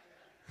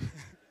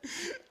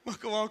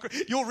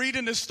 You'll read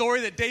in this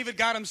story that David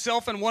got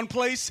himself in one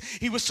place.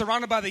 He was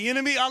surrounded by the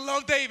enemy. I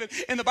love David.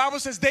 And the Bible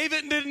says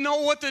David didn't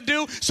know what to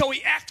do, so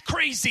he acted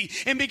crazy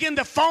and began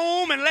to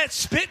foam and let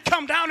spit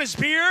come down his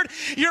beard.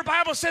 Your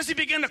Bible says he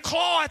began to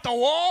claw at the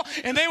wall,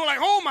 and they were like,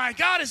 oh my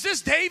God, is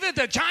this David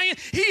the giant?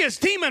 He is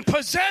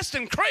demon-possessed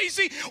and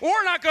crazy.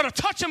 We're not going to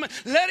touch him.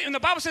 And the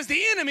Bible says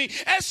the enemy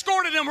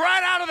escorted him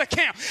right out of the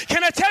camp.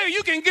 Can I tell you,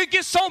 you can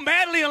get so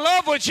madly in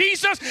love with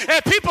Jesus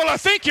that people will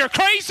think you're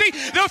crazy.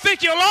 They'll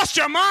think you lost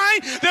your mind.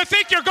 They'll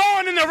think you're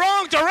going in the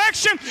wrong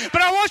direction.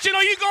 But I want you to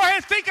know, you go ahead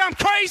and think I'm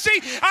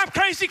crazy. I'm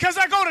crazy because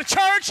I go to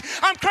church.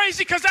 I'm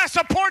crazy because I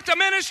support the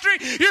ministry.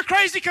 You're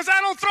crazy because I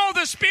don't throw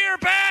the spear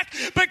back.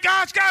 But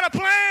God's got a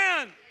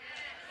plan.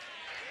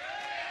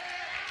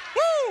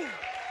 Woo!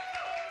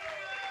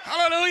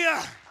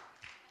 Hallelujah.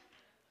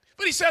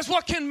 But he says,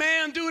 what can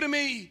man do to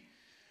me?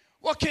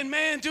 What can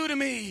man do to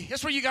me?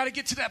 That's where you got to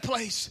get to that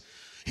place.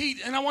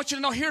 And I want you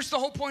to know, here's the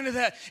whole point of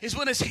that, is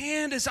when his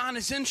hand is on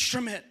his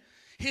instrument,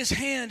 his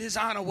hand is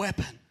on a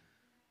weapon.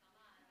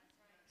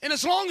 And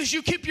as long as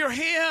you keep your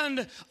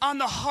hand on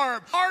the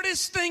harp,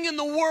 hardest thing in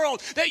the world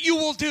that you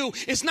will do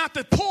is not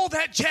to pull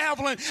that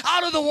javelin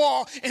out of the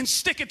wall and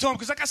stick it to him.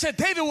 Because like I said,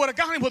 David would have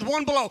got him with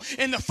one blow,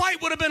 and the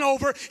fight would have been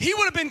over. He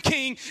would have been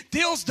king.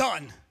 Deal's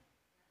done.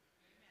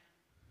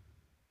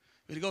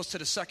 But he goes to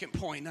the second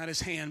point, not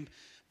his hand,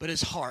 but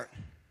his heart.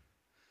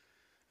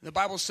 The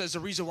Bible says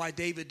the reason why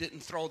David didn't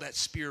throw that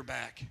spear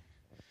back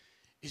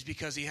is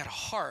because he had a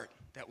heart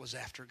that was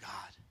after God.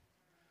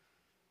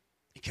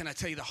 And can I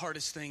tell you, the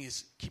hardest thing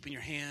is keeping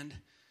your hand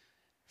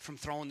from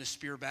throwing the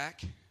spear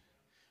back.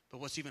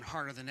 But what's even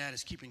harder than that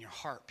is keeping your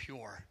heart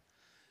pure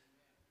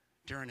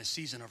during a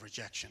season of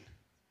rejection.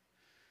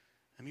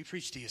 Let me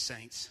preach to you,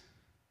 saints.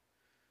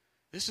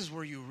 This is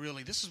where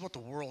this is what the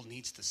world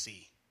needs to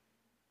see.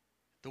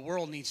 The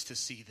world needs to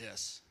see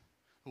this.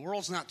 The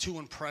world's not too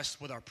impressed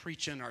with our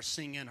preaching, our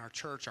singing, our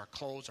church, our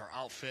clothes, our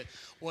outfit.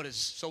 What is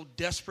so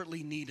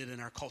desperately needed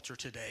in our culture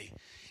today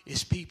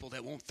is people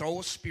that won't throw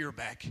a spear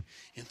back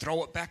and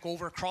throw it back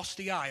over across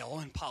the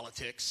aisle in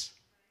politics.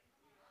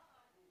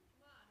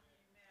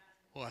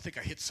 Well, I think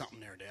I hit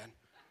something there, Dad.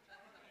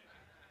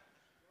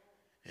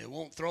 It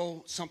won't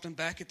throw something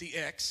back at the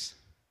ex.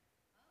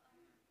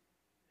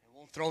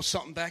 Won't throw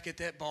something back at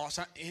that boss.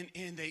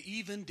 And they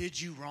even did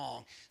you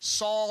wrong.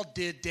 Saul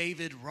did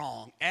David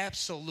wrong.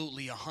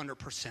 Absolutely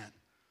 100%.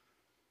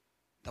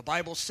 The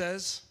Bible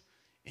says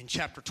in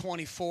chapter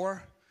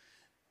 24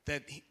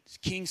 that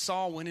King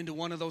Saul went into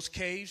one of those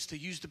caves to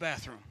use the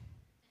bathroom.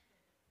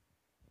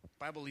 The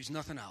Bible leaves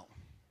nothing out.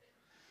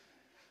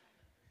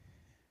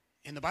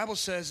 And the Bible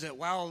says that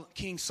while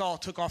King Saul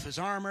took off his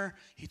armor,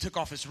 he took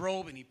off his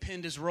robe, and he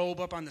pinned his robe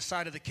up on the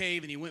side of the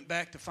cave, and he went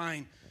back to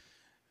find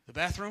the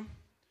bathroom,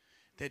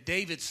 that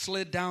David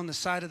slid down the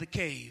side of the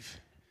cave,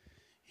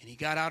 and he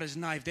got out his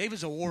knife.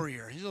 David's a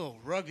warrior. He's a little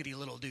ruggedy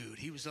little dude.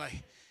 He was like,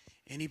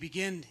 and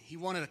he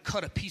wanted to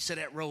cut a piece of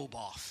that robe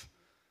off,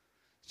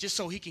 just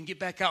so he can get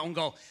back out and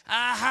go,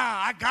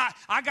 aha,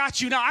 I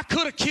got you now. I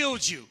could have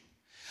killed you.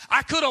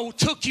 I could have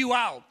took you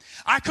out.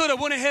 I could have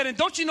went ahead and,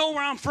 don't you know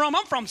where I'm from?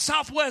 I'm from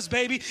Southwest,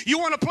 baby. You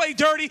want to play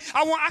dirty?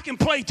 I can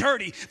play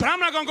dirty, but I'm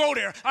not going to go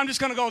there. I'm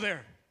just going to go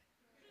there.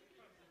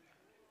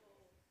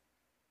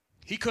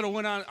 He could have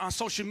went on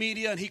social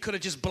media and he could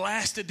have just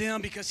blasted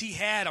them because he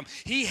had them.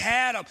 He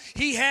had them.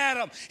 He had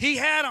them. He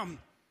had them.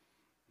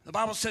 The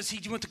Bible says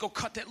he went to go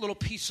cut that little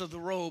piece of the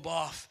robe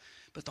off,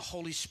 but the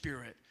Holy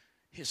Spirit,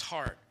 his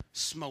heart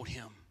smote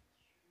him.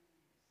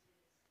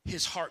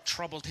 His heart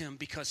troubled him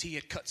because he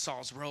had cut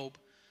Saul's robe.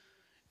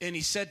 And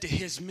he said to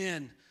his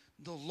men,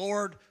 the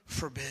Lord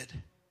forbid.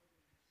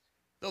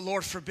 The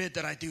Lord forbid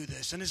that I do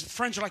this. And his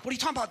friends are like, what are you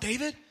talking about,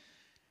 David?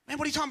 Man,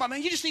 what are you talking about,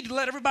 man? You just need to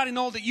let everybody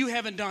know that you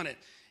haven't done it.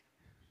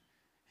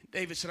 And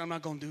David said, I'm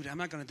not going to do that. I'm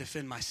not going to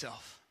defend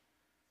myself.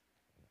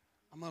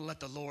 I'm going to let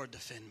the Lord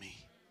defend me.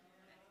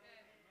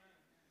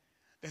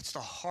 That's the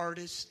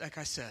hardest, like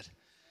I said.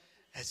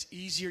 That's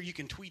easier. You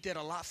can tweet that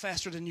a lot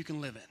faster than you can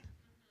live it.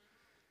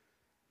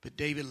 But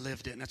David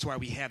lived it, and that's why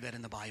we have that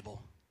in the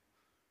Bible.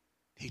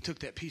 He took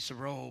that piece of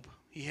robe.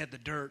 He had the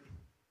dirt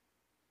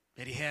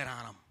that he had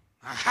on him.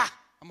 Aha!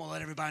 I'm going to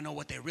let everybody know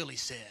what they really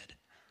said.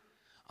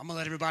 I'm going to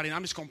let everybody, and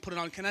I'm just going to put it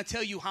on. Can I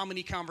tell you how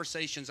many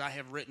conversations I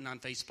have written on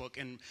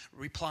Facebook and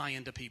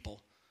replying to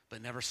people,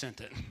 but never sent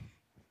it?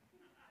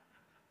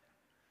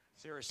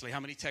 Seriously,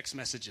 how many text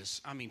messages?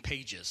 I mean,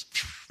 pages.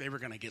 They were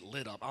going to get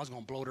lit up. I was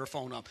going to blow their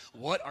phone up.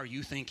 What are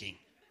you thinking?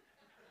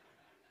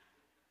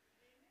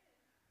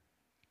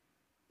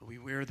 We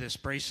wear this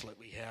bracelet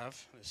we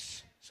have,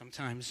 this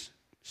sometimes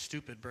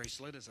stupid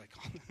bracelet, as I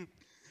call it.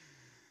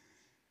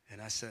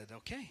 And I said,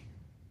 okay.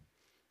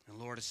 And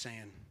the Lord is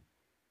saying,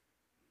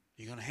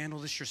 you going to handle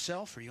this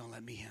yourself, or are you going to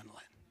let me handle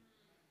it?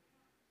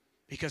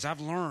 Because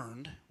I've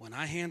learned when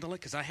I handle it,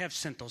 because I have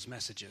sent those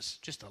messages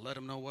just to let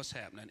them know what's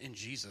happening in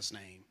Jesus'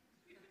 name.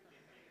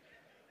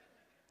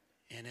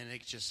 And then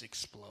it just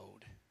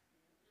explode.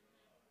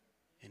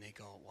 And they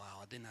go,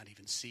 wow, I did not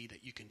even see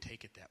that you can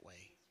take it that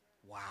way.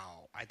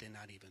 Wow, I did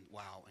not even,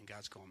 wow. And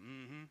God's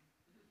going,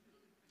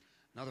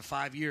 Another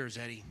 5 years,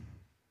 Eddie.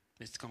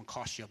 It's going to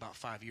cost you about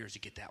 5 years to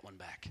get that one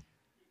back.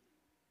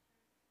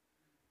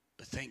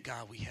 But thank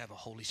God we have a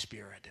Holy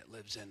Spirit that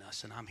lives in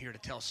us. And I'm here to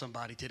tell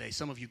somebody today,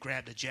 some of you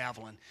grabbed a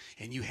javelin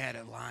and you had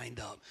it lined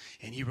up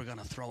and you were going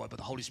to throw it, but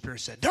the Holy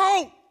Spirit said,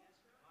 don't!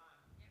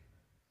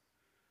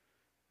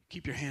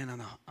 Keep your hand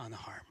on the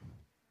heart.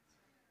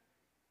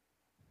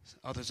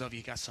 Others of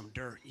you got some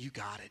dirt. You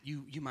got it.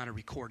 You might have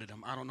recorded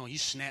them. I don't know. You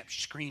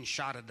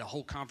screenshotted the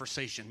whole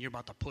conversation. You're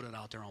about to put it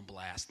out there on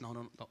blast.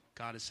 No.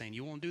 God is saying,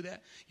 you won't do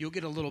that? You'll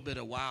get a little bit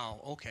of wow,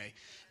 okay.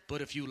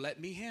 But if you let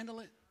me handle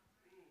it.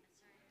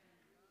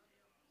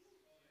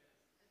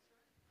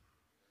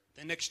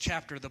 The next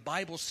chapter, the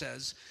Bible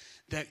says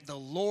that the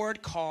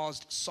Lord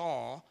caused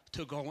Saul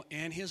to go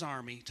and his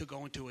army to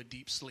go into a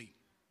deep sleep.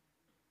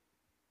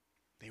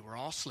 They were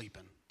all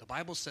sleeping. The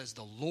Bible says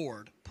the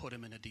Lord put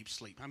him in a deep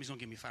sleep. How many's going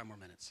to give me 5 more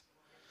minutes?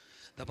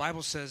 The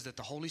Bible says that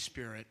the Holy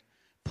Spirit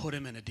put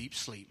him in a deep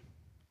sleep.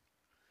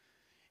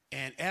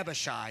 And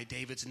Abishai,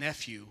 David's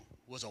nephew,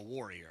 was a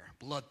warrior,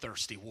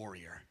 bloodthirsty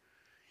warrior.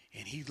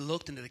 And he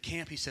looked into the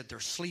camp. He said, they're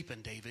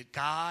sleeping, David.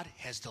 God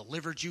has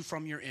delivered you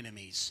from your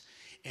enemies.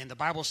 And the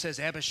Bible says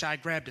Abishai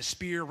grabbed a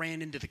spear,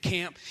 ran into the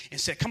camp, and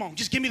said, come on,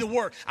 just give me the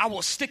word. I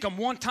will stick him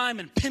one time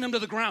and pin him to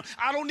the ground.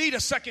 I don't need a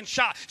second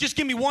shot. Just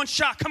give me one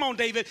shot. Come on,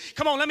 David.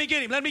 Come on, let me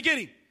get him. Let me get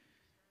him.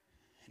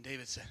 And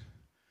David said,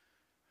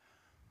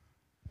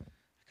 I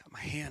got my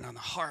hand on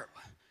the heart.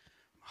 My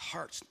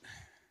heart's,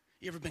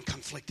 you ever been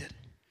conflicted?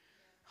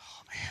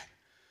 Oh, man.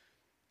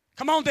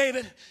 Come on,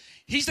 David.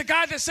 He's the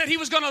guy that said he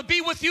was going to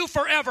be with you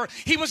forever.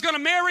 He was going to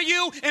marry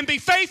you and be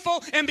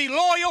faithful and be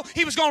loyal.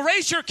 He was going to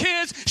raise your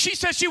kids. She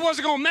said she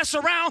wasn't going to mess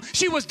around.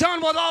 She was done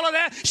with all of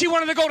that. She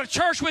wanted to go to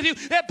church with you.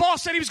 That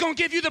boss said he was going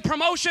to give you the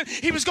promotion.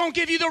 He was going to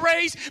give you the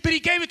raise, but he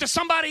gave it to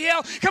somebody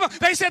else. Come on.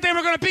 They said they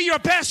were going to be your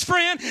best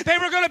friend. They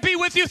were going to be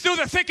with you through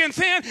the thick and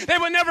thin. They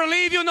would never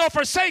leave you nor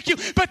forsake you,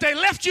 but they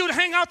left you to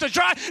hang out to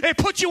dry. They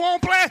put you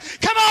on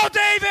blast. Come on,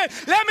 David.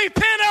 Let me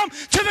pin him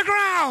to the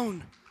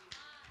ground.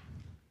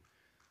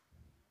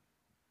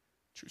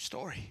 True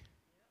story.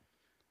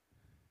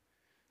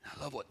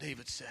 I love what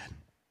David said.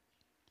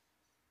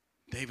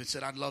 David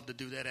said, I'd love to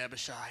do that,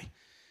 Abishai,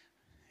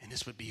 and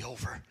this would be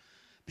over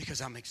because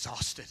I'm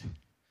exhausted.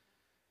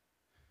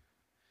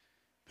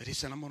 But he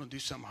said, I'm going to do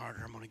something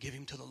harder. I'm going to give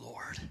him to the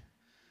Lord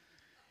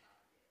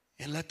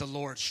and let the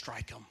Lord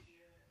strike him.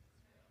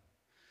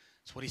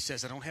 That's what he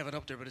says. I don't have it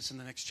up there, but it's in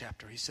the next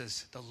chapter. He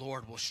says, the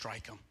Lord will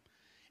strike him.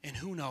 And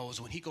who knows,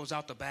 when he goes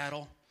out to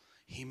battle,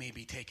 he may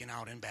be taken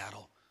out in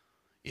battle.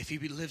 If he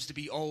lives to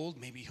be old,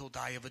 maybe he'll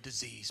die of a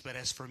disease. But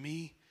as for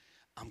me,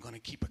 I'm going to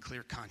keep a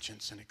clear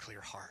conscience and a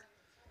clear heart.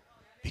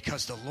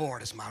 Because the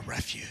Lord is my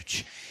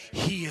refuge.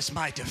 He is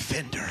my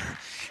defender.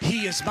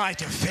 He is my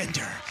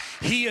defender.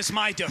 He is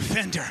my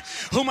defender.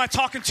 Who am I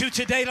talking to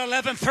today at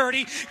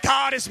 11:30?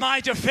 God is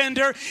my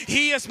defender.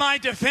 He is my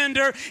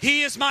defender.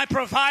 He is my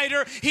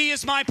provider. He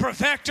is my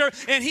perfecter.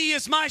 And He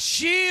is my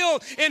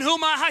shield in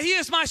whom He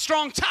is my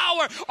strong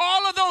tower.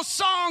 All of those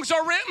songs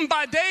are written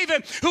by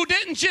David, who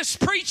didn't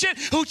just preach it,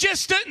 who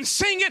just didn't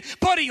sing it,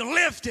 but he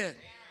lived it.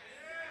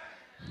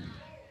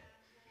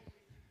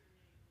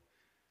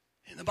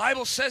 The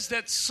Bible says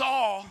that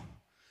Saul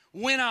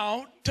went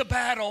out to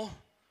battle,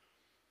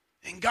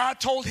 and God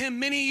told him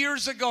many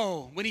years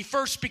ago when he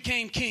first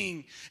became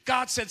king,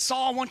 God said,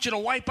 Saul, I want you to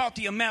wipe out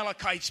the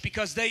Amalekites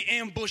because they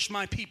ambushed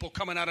my people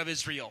coming out of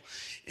Israel.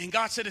 And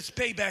God said, it's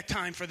payback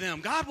time for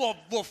them. God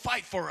will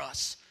fight for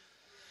us.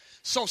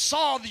 So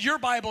Saul, your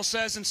Bible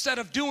says, instead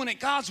of doing it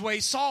God's way,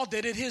 Saul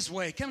did it his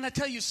way. Can I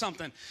tell you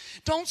something?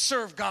 Don't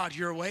serve God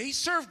your way.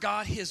 Serve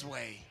God His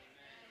way.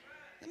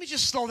 Let me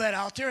just throw that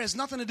out there. It has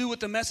nothing to do with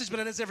the message, but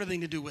it has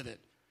everything to do with it.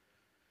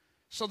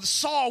 So the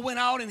Saul went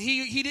out and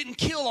he didn't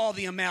kill all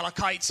the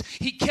Amalekites.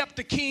 He kept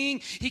the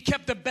king. He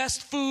kept the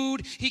best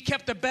food. He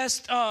kept the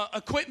best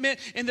equipment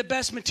and the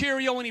best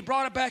material. And he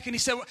brought it back and he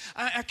said,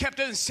 I kept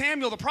it. And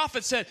Samuel, the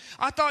prophet, said,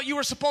 I thought you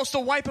were supposed to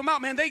wipe them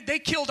out. Man, they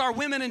killed our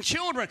women and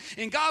children.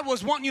 And God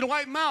was wanting you to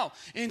wipe them out.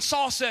 And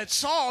Saul said,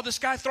 Saul, this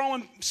guy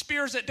throwing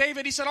spears at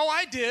David. He said, oh,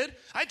 I did.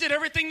 I did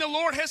everything the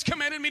Lord has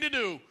commanded me to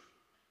do.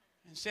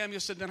 And Samuel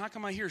said, then how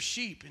come I hear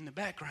sheep in the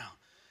background?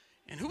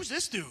 And who's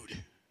this dude?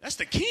 That's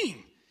the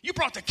king. You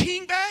brought the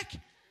king back?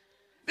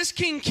 This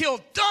king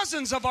killed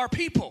dozens of our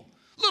people,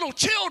 little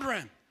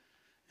children.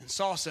 And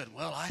Saul said,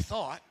 well, I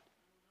thought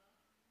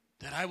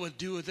that I would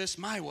do this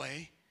my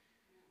way.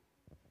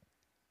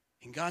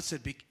 And God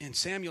said, and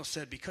Samuel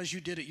said, because you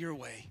did it your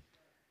way,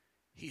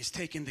 He has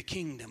taken the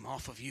kingdom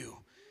off of you.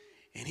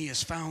 And He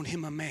has found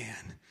him a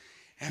man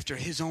after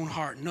His own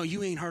heart. No,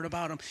 you ain't heard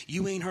about him.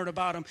 You ain't heard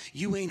about him.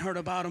 You ain't heard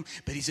about him.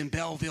 But he's in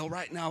Belleville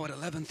right now at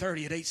 11:30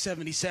 at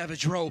 870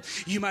 Savage Road.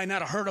 You might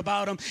not have heard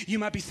about him. You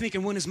might be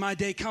thinking, when is my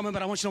day coming?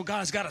 But I want you to know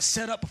God's got a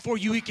setup before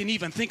you can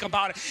even think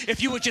about it.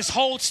 If you would just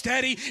hold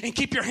steady and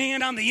keep your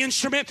hand on the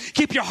instrument,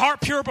 keep your heart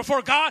pure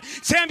before God.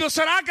 Samuel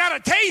said, I got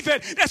a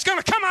David that's going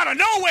to come out of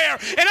nowhere,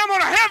 and I'm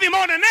going to have him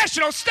on the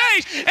national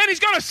stage, and he's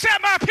going to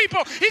set my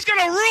people. He's going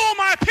to rule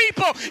my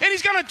people, and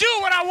he's going to do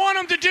what I want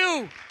him to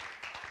do.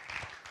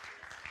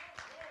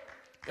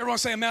 Everyone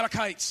say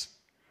Amalekites.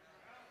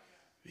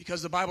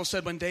 Because the Bible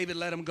said when David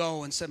let him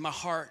go and said, my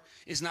heart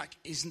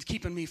isn't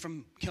keeping me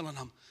from killing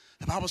him.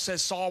 The Bible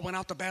says Saul went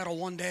out to battle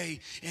one day,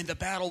 and the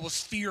battle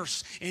was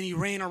fierce, and he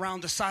ran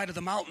around the side of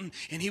the mountain,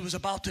 and he was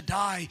about to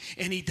die,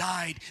 and he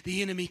died.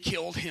 The enemy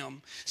killed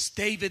him.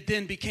 David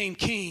then became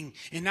king,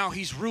 and now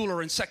he's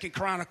ruler in 2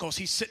 Chronicles.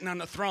 He's sitting on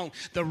the throne.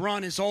 The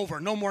run is over.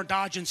 No more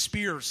dodging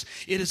spears.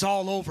 It is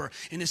all over.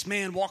 And this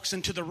man walks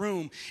into the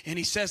room, and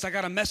he says, I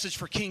got a message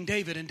for King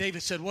David. And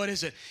David said, what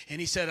is it? And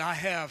he said, I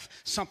have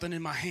something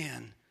in my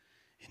hand.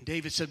 And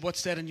David said,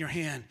 what's that in your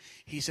hand?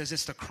 He says,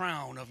 it's the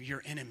crown of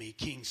your enemy,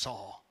 King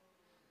Saul.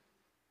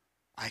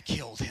 I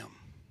killed him.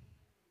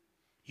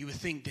 You would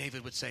think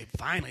David would say,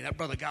 finally, that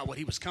brother got what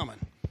he was coming.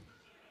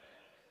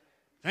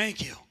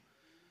 Thank you.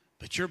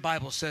 But your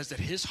Bible says that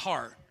his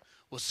heart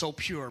was so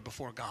pure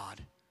before God.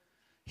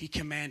 He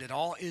commanded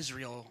all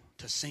Israel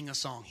to sing a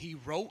song. He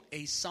wrote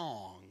a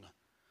song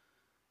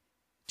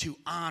to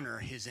honor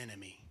his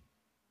enemy.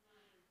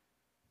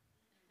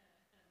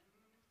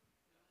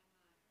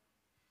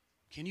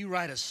 Can you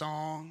write a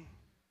song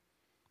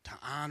to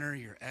honor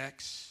your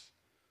ex?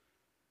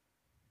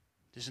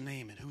 Just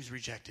name it. Who's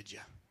rejected you?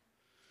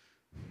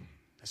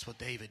 That's what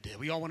David did.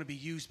 We all want to be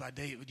used by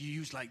David. You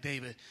used like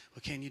David.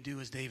 What can you do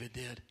as David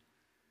did?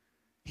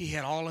 He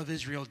had all of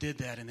Israel did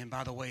that. And then,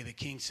 by the way, the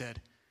king said,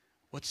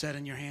 what's that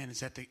in your hand? Is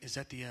that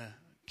the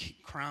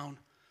crown?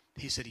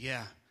 He said,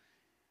 yeah.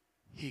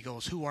 He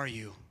goes, who are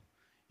you?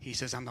 He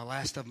says, I'm the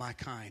last of my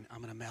kind.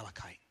 I'm an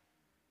Amalekite.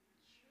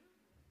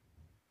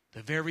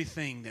 The very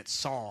thing that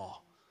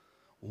Saul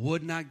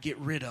would not get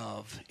rid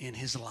of in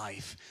his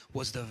life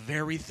was the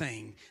very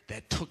thing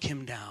that took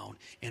him down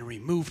and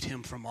removed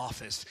him from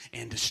office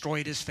and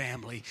destroyed his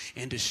family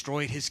and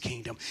destroyed his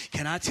kingdom.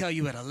 Can I tell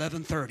you at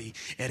 11:30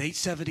 at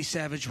 870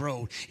 Savage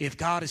Road, if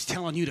God is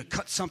telling you to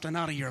cut something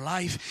out of your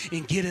life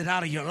and get it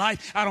out of your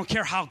life, I don't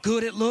care how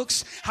good it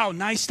looks, how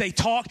nice they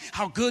talk,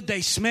 how good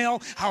they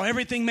smell, how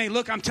everything may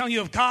look. I'm telling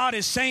you, if God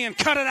is saying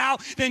cut it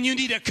out, then you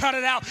need to cut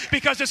it out,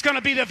 because it's going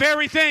to be the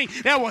very thing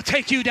that will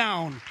take you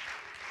down.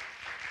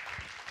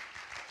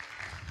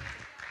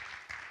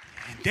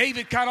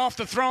 David got off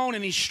the throne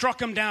and he struck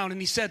him down,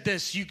 and he said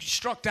this, you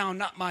struck down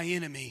not my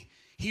enemy.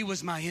 He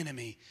was my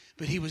enemy,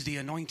 but he was the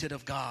anointed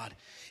of God.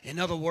 In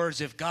other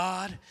words, if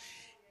that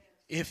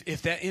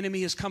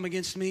enemy has come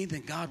against me,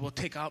 then God will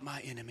take out my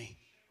enemy.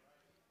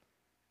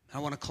 I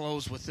want to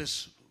close with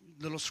this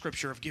little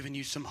scripture of giving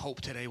you some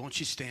hope today. Won't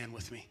you stand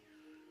with me?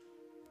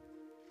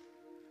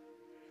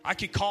 I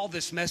could call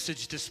this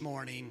message this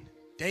morning,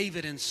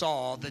 David and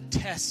Saul, the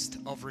test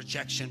of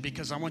rejection,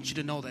 because I want you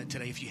to know that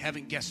today, if you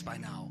haven't guessed by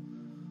now,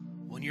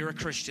 when you're a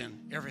Christian,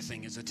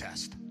 everything is a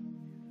test.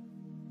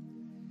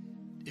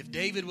 If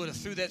David would have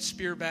threw that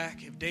spear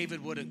back, if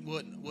David would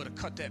have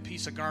cut that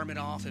piece of garment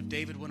off, if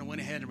David would have went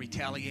ahead and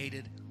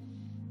retaliated,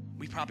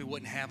 we probably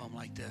wouldn't have him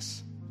like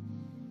this.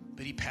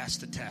 But he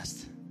passed the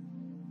test.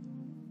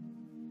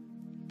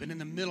 But in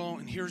the middle,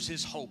 and here's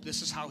his hope.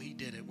 This is how he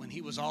did it. When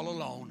he was all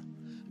alone,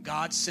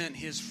 God sent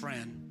his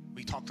friend.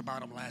 We talked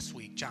about him last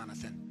week,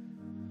 Jonathan.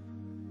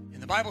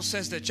 And the Bible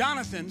says that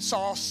Jonathan,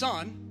 Saul's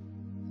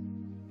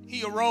son,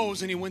 he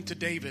arose and he went to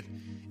David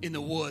in the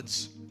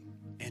woods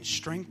and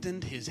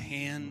strengthened his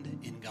hand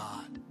in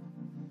God.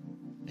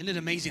 Isn't it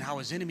amazing how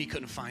his enemy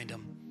couldn't find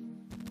him?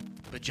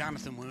 But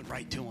Jonathan went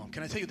right to him.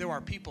 Can I tell you, there are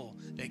people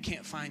that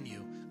can't find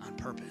you on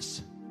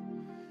purpose.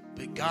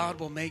 But God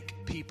will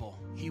make people.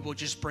 He will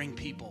just bring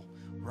people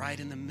right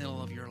in the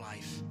middle of your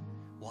life.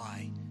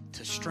 Why?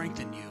 To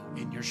strengthen you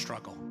in your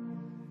struggle.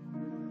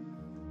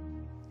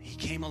 He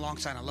came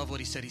alongside. I love what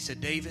he said. He said,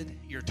 David,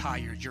 you're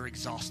tired. You're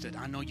exhausted.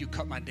 I know you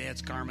cut my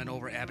dad's garment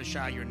over.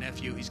 Abishai, your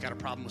nephew, he's got a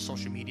problem with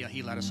social media.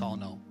 He let us all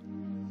know.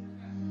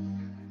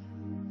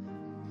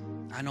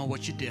 I know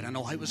what you did. I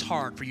know it was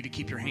hard for you to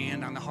keep your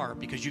hand on the harp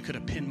because you could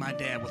have pinned my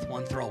dad with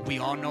one throw. We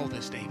all know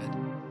this, David.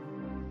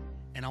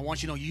 And I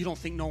want you to know, you don't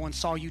think no one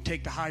saw you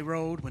take the high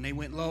road when they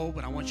went low,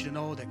 but I want you to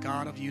know that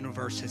God of the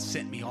universe has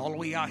sent me all the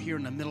way out here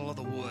in the middle of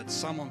the woods.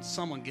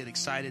 Someone get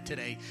excited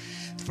today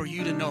for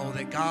you to know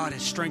that God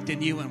has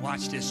strengthened you, and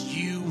watch this,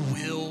 you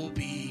will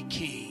be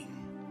king.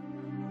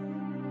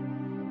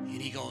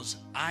 And he goes,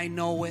 I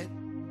know it,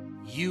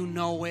 you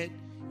know it,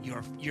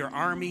 your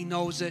army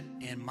knows it,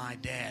 and my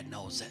dad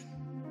knows it.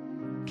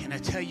 Can I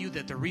tell you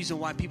that the reason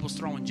why people's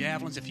throwing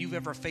javelins, if you've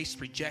ever faced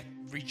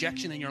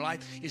rejection in your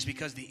life, is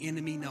because the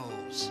enemy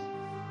knows.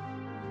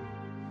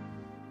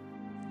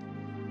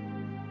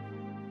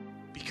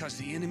 Because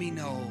the enemy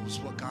knows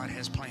what God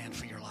has planned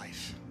for your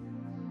life.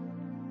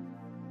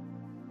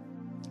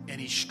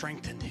 And he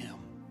strengthened him.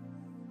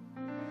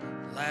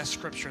 Last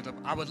scripture,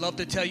 I would love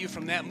to tell you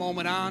from that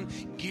moment on,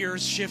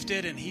 gears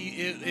shifted and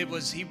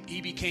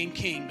he became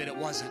king, but it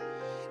wasn't.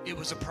 It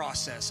was a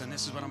process, and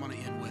this is what I'm going to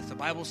end with. The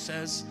Bible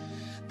says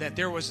that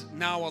there was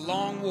now a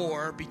long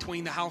war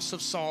between the house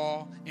of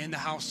Saul and the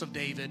house of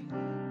David.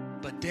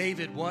 But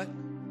David, what?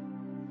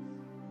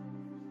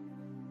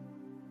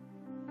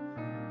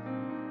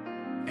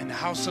 And the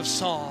house of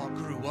Saul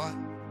grew what?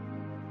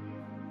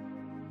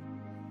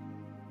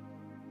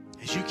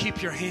 As you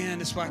keep your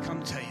hand, that's why I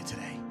come to tell you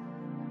today.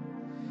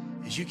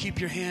 As you keep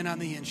your hand on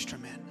the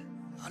instrument,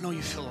 I know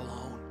you feel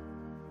alone.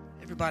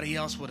 Everybody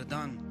else would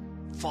have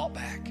fought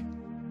back.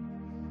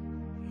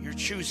 You're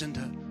choosing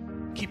to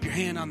keep your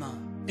hand on the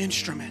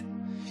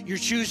instrument. You're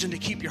choosing to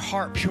keep your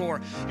heart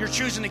pure. You're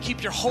choosing to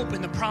keep your hope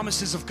in the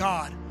promises of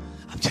God.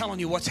 I'm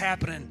telling you what's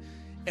happening.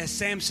 As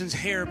Samson's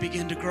hair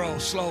began to grow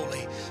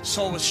slowly,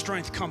 so was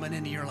strength coming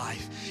into your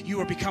life.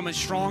 You are becoming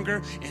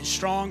stronger and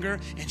stronger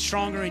and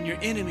stronger, and your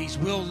enemies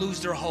will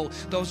lose their hold.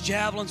 Those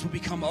javelins will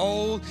become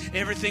old.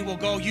 Everything will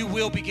go. You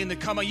will begin to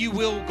come. You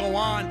will go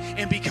on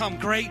and become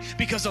great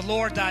because the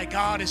Lord thy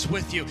God is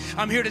with you.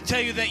 I'm here to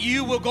tell you that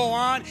you will go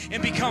on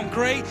and become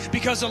great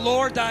because the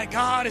Lord thy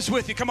God is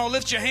with you. Come on,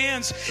 lift your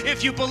hands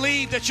if you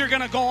believe that you're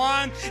going to go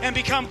on and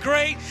become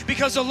great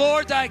because the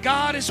Lord thy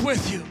God is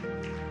with you.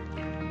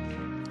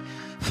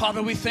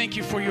 Father, we thank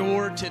you for your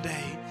word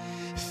today.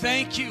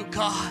 Thank you,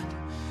 God,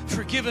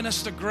 for giving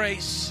us the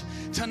grace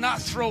to not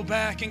throw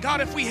back. And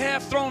God, if we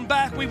have thrown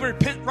back, we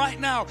repent right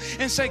now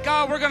and say,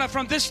 God, we're going to,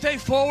 from this day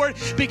forward,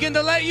 begin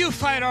to let you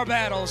fight our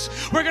battles.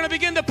 We're going to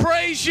begin to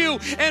praise you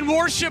and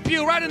worship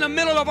you right in the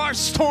middle of our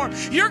storm.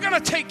 You're going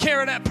to take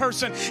care of that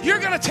person. You're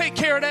going to take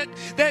care of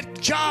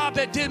that job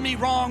that did me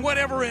wrong,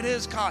 whatever it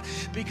is, God,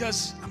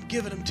 because I'm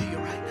giving them to you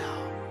right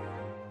now.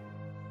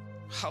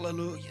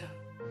 Hallelujah.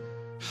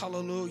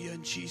 Hallelujah,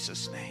 in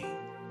Jesus' name.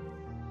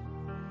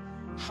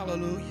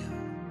 Hallelujah.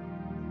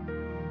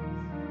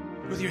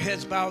 With your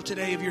heads bowed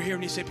today, if you're here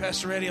and you say,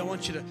 Pastor Eddie, I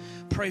want you to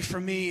pray for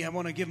me. I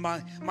want to give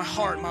my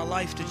heart, my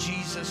life to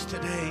Jesus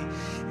today.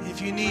 If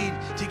you need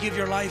to give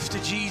your life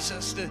to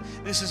Jesus,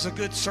 this is a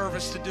good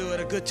service to do it,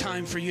 a good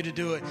time for you to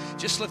do it.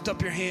 Just lift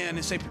up your hand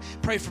and say,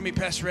 pray for me,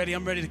 Pastor Eddie.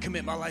 I'm ready to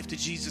commit my life to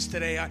Jesus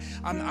today.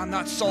 I'm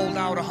not sold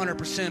out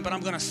 100%, but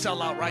I'm going to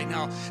sell out right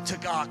now to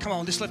God. Come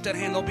on, just lift that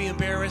hand. Don't be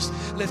embarrassed.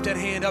 Lift that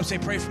hand up. Say,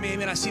 pray for me.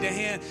 Amen. I see that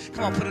hand.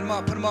 Come on, put them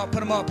up, put them up, put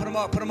them up, put them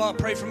up, put them up.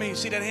 Pray for me.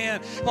 See that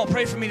hand? Come on,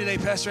 pray for me today,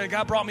 Pastor Eddie.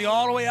 God brought me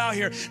all the way out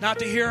here, not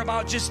to hear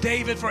about just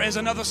David as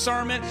another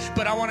sermon,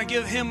 but I want to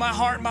give him my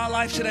heart and my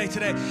life today.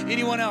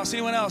 Anyone else?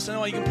 I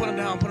know you can put them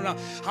down,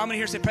 How many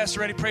here say,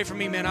 Pastor Eddie, pray for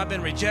me, man. I've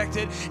been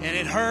rejected and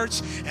it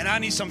hurts and I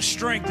need some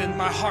strength in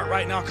my heart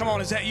right now. Come on,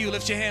 is that you?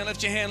 Lift your hand,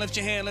 lift your hand, lift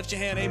your hand, lift your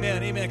hand.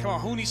 Amen, amen. Come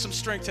on, who needs some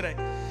strength today?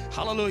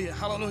 Hallelujah,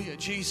 hallelujah.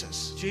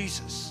 Jesus,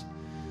 Jesus.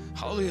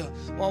 Hallelujah.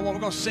 Well, we're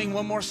going to sing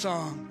one more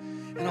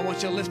song, and I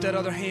want you to lift that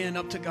other hand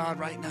up to God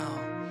right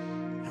now.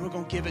 We're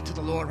going to give it to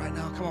the Lord right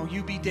now. Come on,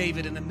 you be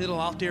David in the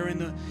middle out there in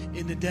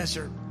the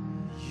desert.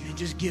 And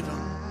just give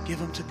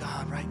them to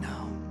God right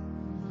now.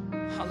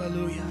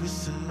 Hallelujah.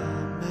 With a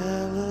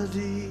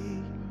melody,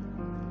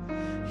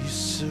 you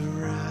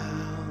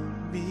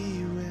surround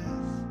me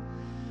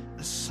with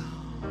a song.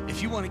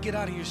 If you want to get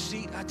out of your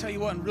seat, I tell you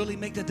what, and really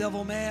make the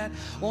devil mad,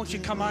 won't you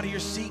come out of your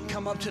seat and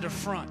come up to the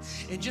front?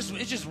 And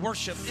it's just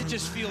worship. It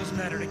just feels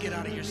better to get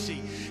out of your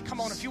seat. Come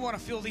on, if you want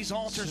to feel these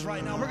altars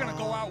right now, we're going to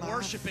go out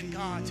worshiping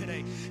God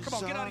today. Come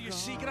on, get out of your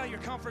seat, get out of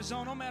your comfort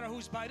zone, no matter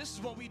who's by. This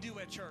is what we do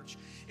at church.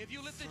 If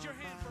you lifted your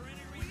hand for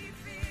any reason.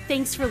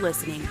 Thanks for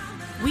listening.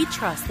 We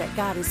trust that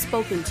God has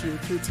spoken to you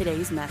through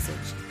today's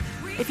message.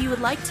 If you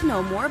would like to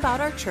know more about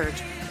our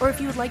church, or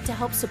if you would like to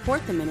help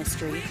support the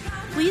ministry,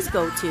 please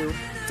go to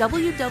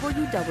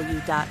www.rol-ag.org.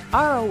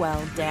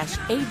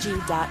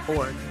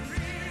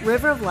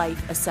 River of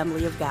Life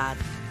Assembly of God,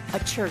 a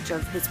church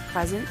of His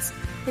presence,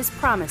 His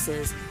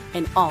promises,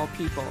 and all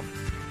people.